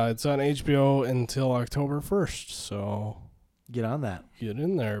 Yeah, it's on HBO until October 1st, so... Get on that. Get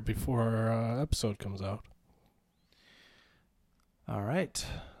in there before our episode comes out. All right.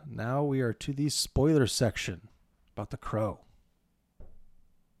 Now we are to the spoiler section about The Crow.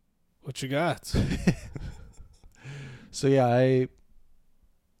 What you got? So yeah, I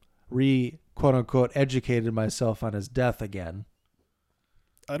quote-unquote educated myself on his death again.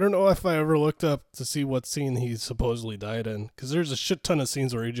 I don't know if I ever looked up to see what scene he supposedly died in, because there's a shit ton of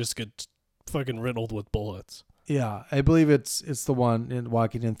scenes where he just gets fucking riddled with bullets. Yeah, I believe it's the one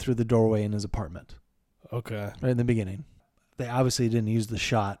walking in through the doorway in his apartment. Okay. Right in the beginning. They obviously didn't use the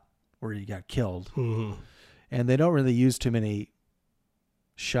shot where he got killed. Mm-hmm. And they don't really use too many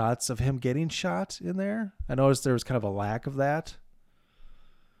shots of him getting shot in there. I noticed there was kind of a lack of that.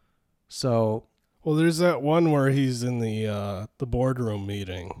 So, well, there's that one where he's in the boardroom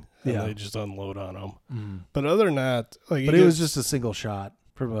meeting and yeah, they just unload on him. Mm. But other than that, like, but it was just a single shot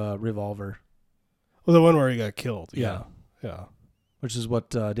from a revolver. Well, the one where he got killed. Yeah, yeah. Which is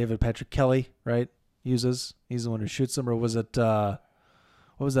what David Patrick Kelly, right, uses. He's the one who shoots him. Or was it what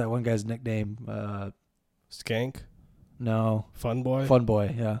was that one guy's nickname? Skank. No. Fun Boy? Fun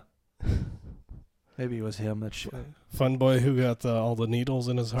Boy, yeah. Maybe it was him that Fun Boy who got all the needles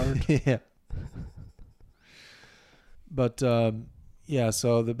in his heart? Yeah. But, yeah,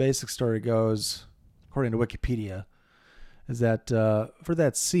 so the basic story goes, according to Wikipedia, is that for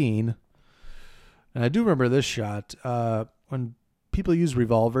that scene, and I do remember this shot, when people use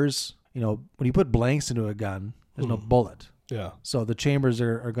revolvers, when you put blanks into a gun, there's no bullet. Yeah. So the chambers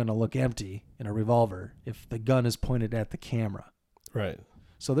are going to look empty in a revolver if the gun is pointed at the camera. Right.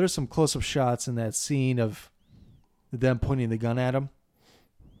 So there's some close-up shots in that scene of them pointing the gun at him,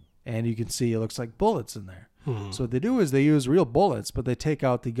 and you can see it looks like bullets in there. Mm-hmm. So what they do is they use real bullets, but they take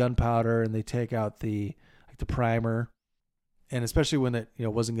out the gunpowder and they take out the primer, and especially when it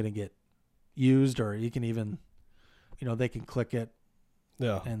wasn't going to get used, or you can even they can click it,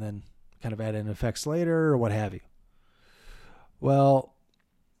 yeah, and then kind of add in effects later or what have you. Well,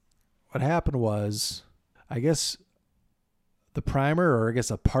 what happened was, I guess the primer, or I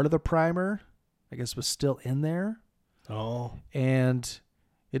guess a part of the primer, was still in there. Oh. And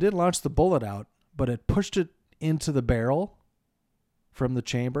it didn't launch the bullet out, but it pushed it into the barrel from the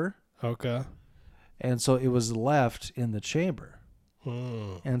chamber. Okay. And so it was left in the chamber.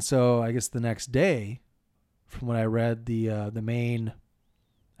 Hmm. And so I guess the next day, from what I read, the main,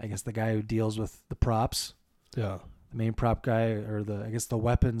 I guess the guy who deals with the props, Yeah. the main prop guy, or the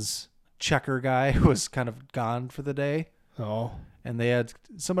weapons checker guy was kind of gone for the day. Oh. And they had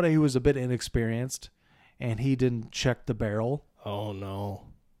somebody who was a bit inexperienced, and he didn't check the barrel. Oh, no.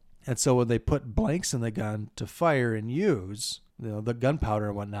 And so when they put blanks in the gun to fire and use, the gunpowder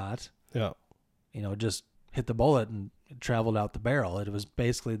and whatnot, Yeah. just hit the bullet and it traveled out the barrel. It was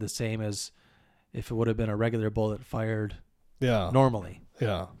basically the same as if it would have been a regular bullet fired normally.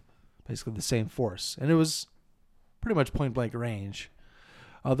 Yeah. Basically the same force. And it was pretty much point blank range.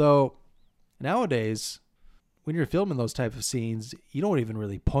 Although nowadays, when you're filming those type of scenes, you don't even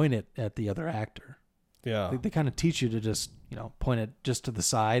really point it at the other actor. Yeah. They kind of teach you to just, point it just to the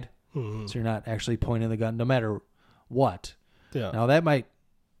side. Mm-hmm. So you're not actually pointing the gun no matter what. Yeah. Now that might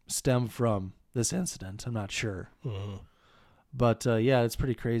stem from this incident. I'm not sure. Mm-hmm. But yeah, it's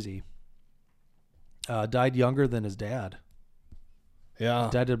pretty crazy. Died younger than his dad. Yeah.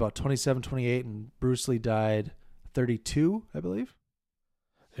 Died at about 27, 28, and Bruce Lee died 32, I believe.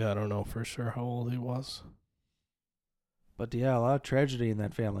 Yeah, I don't know for sure how old he was. But yeah, a lot of tragedy in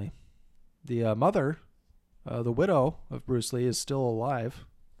that family. The mother, the widow of Bruce Lee, is still alive.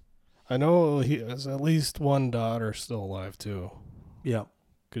 I know he has at least one daughter still alive, too. Yeah,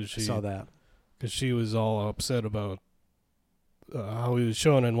 I saw that. Because she was all upset about how he was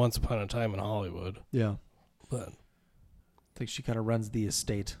shown in Once Upon a Time in Hollywood. Yeah. But I think she kind of runs the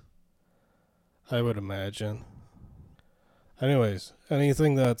estate. I would imagine. Anyways,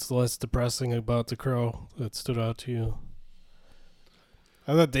 anything that's less depressing about The Crow that stood out to you?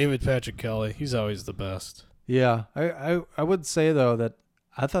 I thought David Patrick Kelly, he's always the best. Yeah, I would say, though, that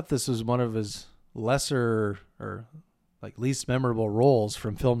I thought this was one of his lesser or least memorable roles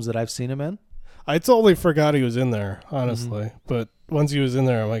from films that I've seen him in. I totally forgot he was in there, honestly. Mm-hmm. But once he was in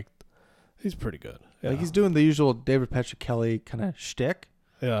there, I'm like, he's pretty good. Yeah. He's doing the usual David Patrick Kelly kind of shtick.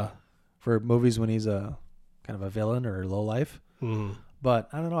 Yeah. For movies when he's a kind of a villain or low life. Mm-hmm. But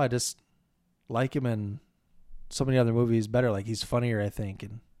I don't know. I just like him in so many other movies better. He's funnier, I think,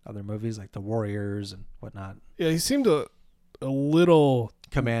 in other movies like The Warriors and whatnot. Yeah, he seemed a little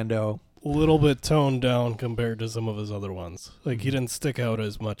Commando. A little bit toned down compared to some of his other ones. He didn't stick out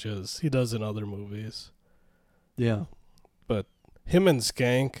as much as he does in other movies. Yeah. But him and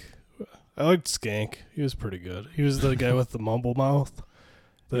Skank, I liked Skank. He was pretty good. He was the guy with the mumble mouth.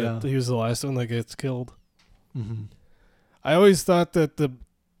 He was the last one that gets killed. Mm-hmm. I always thought that the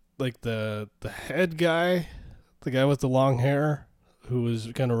head guy, the guy with the long hair, who was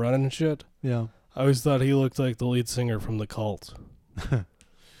kind of running shit. Yeah. I always thought he looked like the lead singer from The Cult.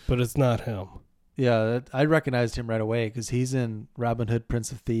 But it's not him. Yeah, I recognized him right away because he's in Robin Hood,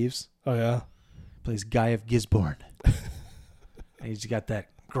 Prince of Thieves. Oh, yeah? Plays Guy of Gisborne. And he's got that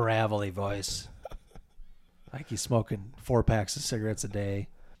gravelly voice. Like he's smoking 4 packs of cigarettes a day.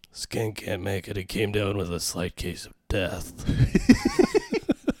 Skank can't make it. He came down with a slight case of death.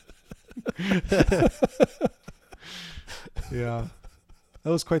 Yeah. That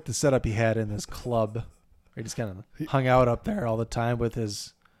was quite the setup he had in this club. He just kind of hung out up there all the time with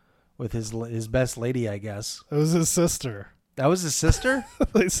his best lady, I guess. It was his sister. That was his sister?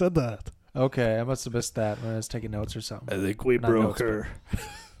 They said that. Okay, I must have missed that when I was taking notes or something. I think we broke her.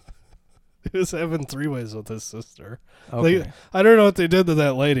 He was having 3-ways with his sister. Okay. I don't know what they did to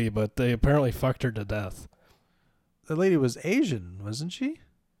that lady, but they apparently fucked her to death. The lady was Asian, wasn't she?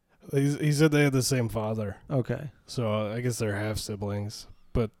 He said they had the same father. Okay. So I guess they're half siblings.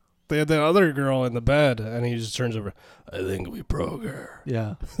 But they had that other girl in the bed, and he just turns over. I think we broke her.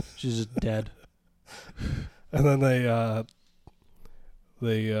 Yeah, she's just dead. And then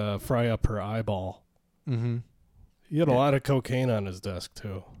they fry up her eyeball. Mm-hmm. He had a lot of cocaine on his desk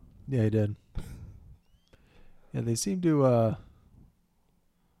too. Yeah, he did. Yeah, they seem to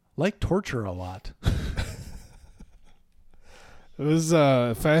like torture a lot. It was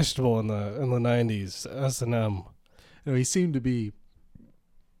fashionable in the 90s. S&M. He seemed to be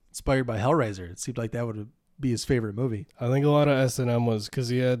inspired by Hellraiser. It seemed like that would be his favorite movie. I think a lot of S&M was because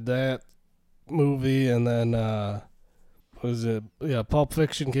he had that movie, and then Pulp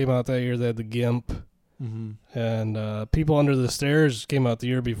Fiction came out that year. They had the Gimp. Mm-hmm. And People Under the Stairs came out the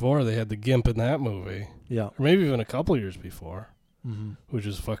year before. They had the Gimp in that movie. Yeah. Or maybe even a couple years before, mm-hmm. which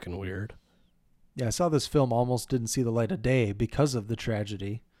is fucking weird. Yeah, I saw this film almost didn't see the light of day because of the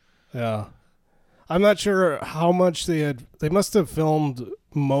tragedy. Yeah. I'm not sure how much they had. They must have filmed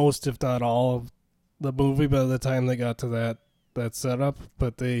most, if not all, of the movie by the time they got to that setup,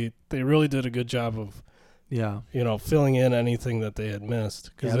 but they really did a good job of filling in anything that they had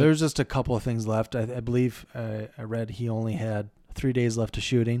missed. Yeah, there was just a couple of things left. I believe I read he only had 3 days left to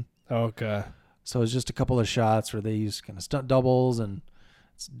shooting. Okay. So it was just a couple of shots where they used kind of stunt doubles, and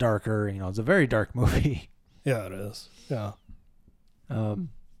it's darker. It's a very dark movie. Yeah, it is. Yeah.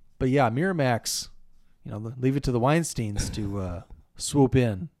 But yeah, Miramax, leave it to the Weinsteins to swoop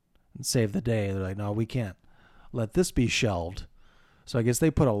in and save the day. They're like, no, we can't let this be shelved. So I guess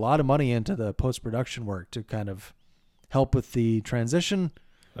they put a lot of money into the post-production work to kind of help with the transition.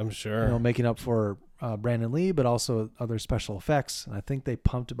 I'm sure. Making up for Brandon Lee, but also other special effects. And I think they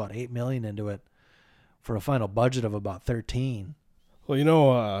pumped about $8 million into it for a final budget of about 13.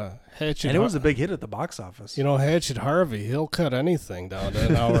 Well, Hatchet... And it was a big hit at the box office. Hatchet Harvey, he'll cut anything down to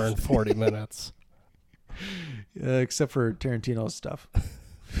an hour and 40 minutes. Except for Tarantino's stuff.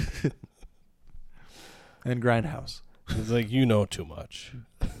 And Grindhouse. It's like, too much.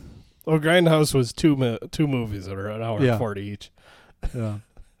 Well, Grindhouse was two movies that are an hour and 40 each. Yeah.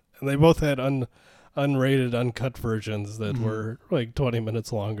 And they both had unrated, uncut versions that were like 20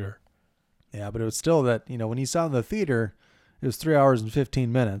 minutes longer. Yeah, but it was still that, when you saw it in the theater, it was 3 hours and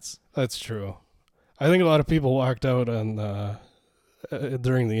 15 minutes. That's true. I think a lot of people walked out on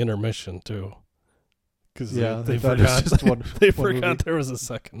during the intermission, too. Because they forgot, they forgot there was a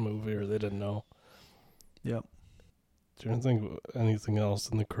second movie, or they didn't know. Yep. Trying to think of anything else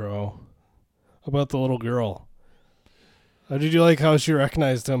in The Crow. How about the little girl? Did you like how she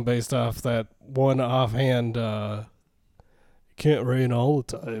recognized him based off that one offhand, it can't rain all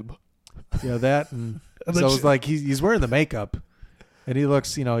the time? Yeah, that. And so it was like he's wearing the makeup, and he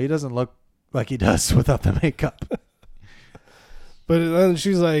looks, he doesn't look like he does without the makeup. But then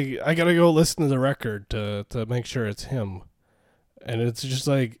she's like, I got to go listen to the record to make sure it's him. And it's just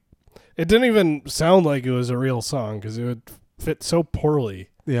like, it didn't even sound like it was a real song because it would fit so poorly.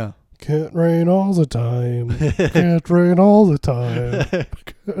 Yeah. Can't rain all the time. Can't rain all the time.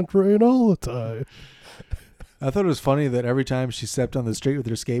 Can't rain all the time. I thought it was funny that every time she stepped on the street with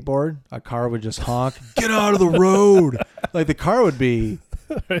her skateboard, a car would just honk, get out of the road. Like the car would be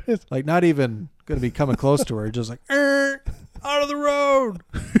like not even going to be coming close to her. Just like, out of the road.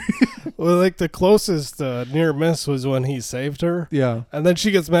 Well, like the closest near miss was when he saved her. Yeah. And then she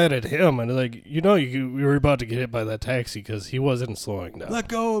gets mad at him and like, you were about to get hit by that taxi because he wasn't slowing down. Let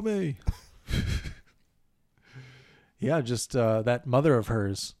go of me. Yeah, just that mother of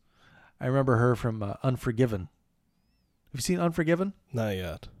hers. I remember her from Unforgiven. Have you seen Unforgiven? Not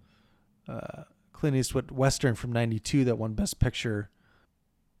yet. Clint Eastwood Western from '92 that won Best Picture.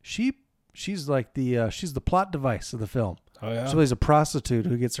 She's like she's the plot device of the film. Oh yeah. She plays a prostitute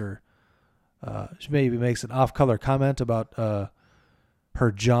who gets her. She maybe makes an off-color comment about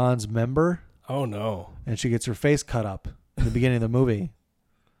her John's member. Oh no! And she gets her face cut up in the beginning of the movie.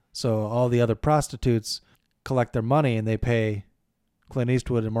 So all the other prostitutes collect their money and they pay Clint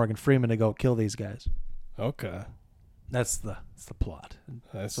Eastwood and Morgan Freeman to go kill these guys. Okay. That's the plot.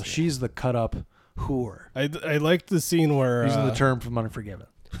 So she's the cut up whore. I liked the scene where using the term from Unforgiven.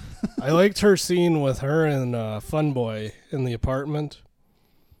 I liked her scene with her and Fun Boy in the apartment.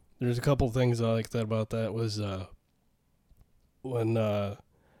 There's a couple things I liked about that was when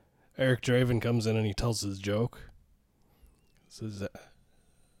Eric Draven comes in and he tells his joke. He says,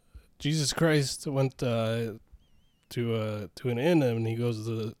 Jesus Christ went to an inn and he goes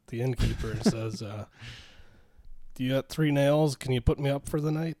to the innkeeper and says, do you got 3 nails? Can you put me up for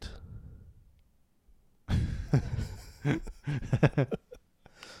the night?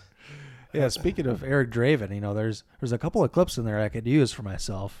 Yeah, speaking of Eric Draven, there's a couple of clips in there I could use for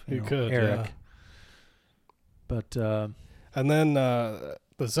myself. You could, Eric. yeah. But and then the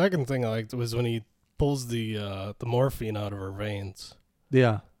second thing I liked was when he pulls the morphine out of her veins.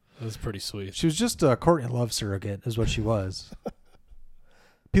 Yeah, that was pretty sweet. She was just a Courtney Love surrogate, is what she was.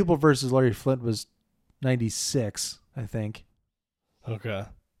 People versus Larry Flint was '96, I think. Okay.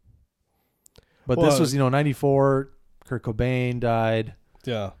 But this was, '94. Kurt Cobain died.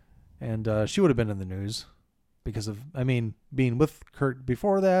 Yeah. And she would have been in the news because of, being with Kurt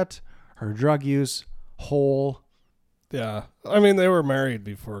before that, her drug use, Hole. Yeah. They were married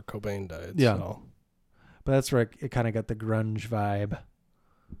before Cobain died. Yeah. So. But that's where it kind of got the grunge vibe.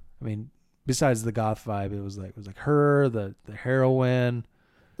 Besides the goth vibe, it was like her, the heroin.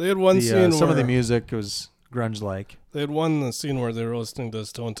 They had one scene some of the music was grunge-like. They had one scene where they were listening to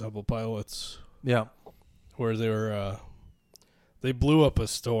Stone Temple Pilots. Yeah. Where they were... They blew up a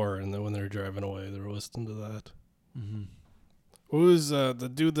store, and then when they were driving away, they were listening to that. Mm-hmm. Who was the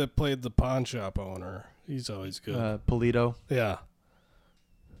dude that played the pawn shop owner? He's always good. Polito. Yeah.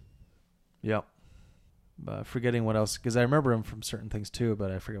 Yep. Forgetting what else, because I remember him from certain things too,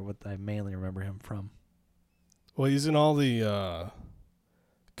 but I forget what I mainly remember him from. Well, he's in all the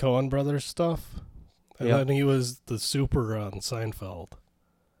Coen Brothers stuff. And Yep. then he was the super on Seinfeld.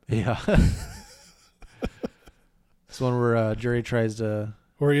 Yeah. This one where Jerry tries to...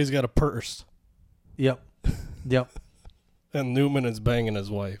 Where he's got a purse. Yep. Yep. And Newman is banging his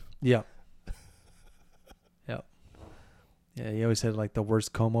wife. Yep. Yep. Yeah, he always had like the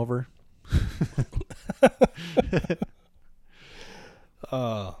worst comb over.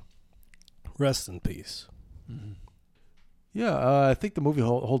 Rest in peace. Mm-hmm. Yeah, I think the movie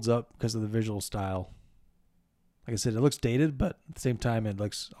holds up because of the visual style. Like I said, it looks dated, but at the same time, it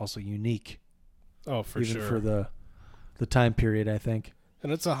looks also unique. Oh, for even sure. For the time period, I think.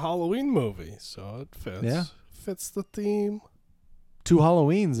 And it's a Halloween movie, so it fits. Yeah. Fits the theme. 2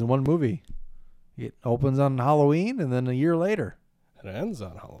 Halloweens in one movie. It opens on Halloween and then a year later. And it ends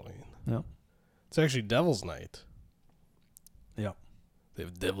on Halloween. Yep. It's actually Devil's Night. Yep. They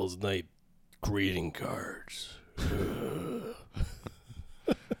have Devil's Night greeting cards.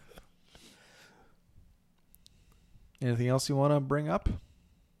 Anything else you want to bring up?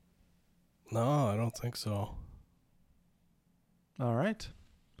 No, I don't think so. All right.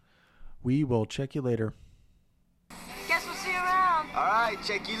 We will check you later. Guess we'll see you around. All right,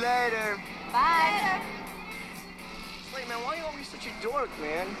 check you later. Bye. Wait, man, why are you always such a dork,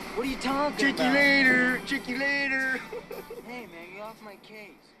 man? What are you talking Check about? you later. Check you later. Hey, man, get off my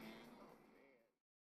case.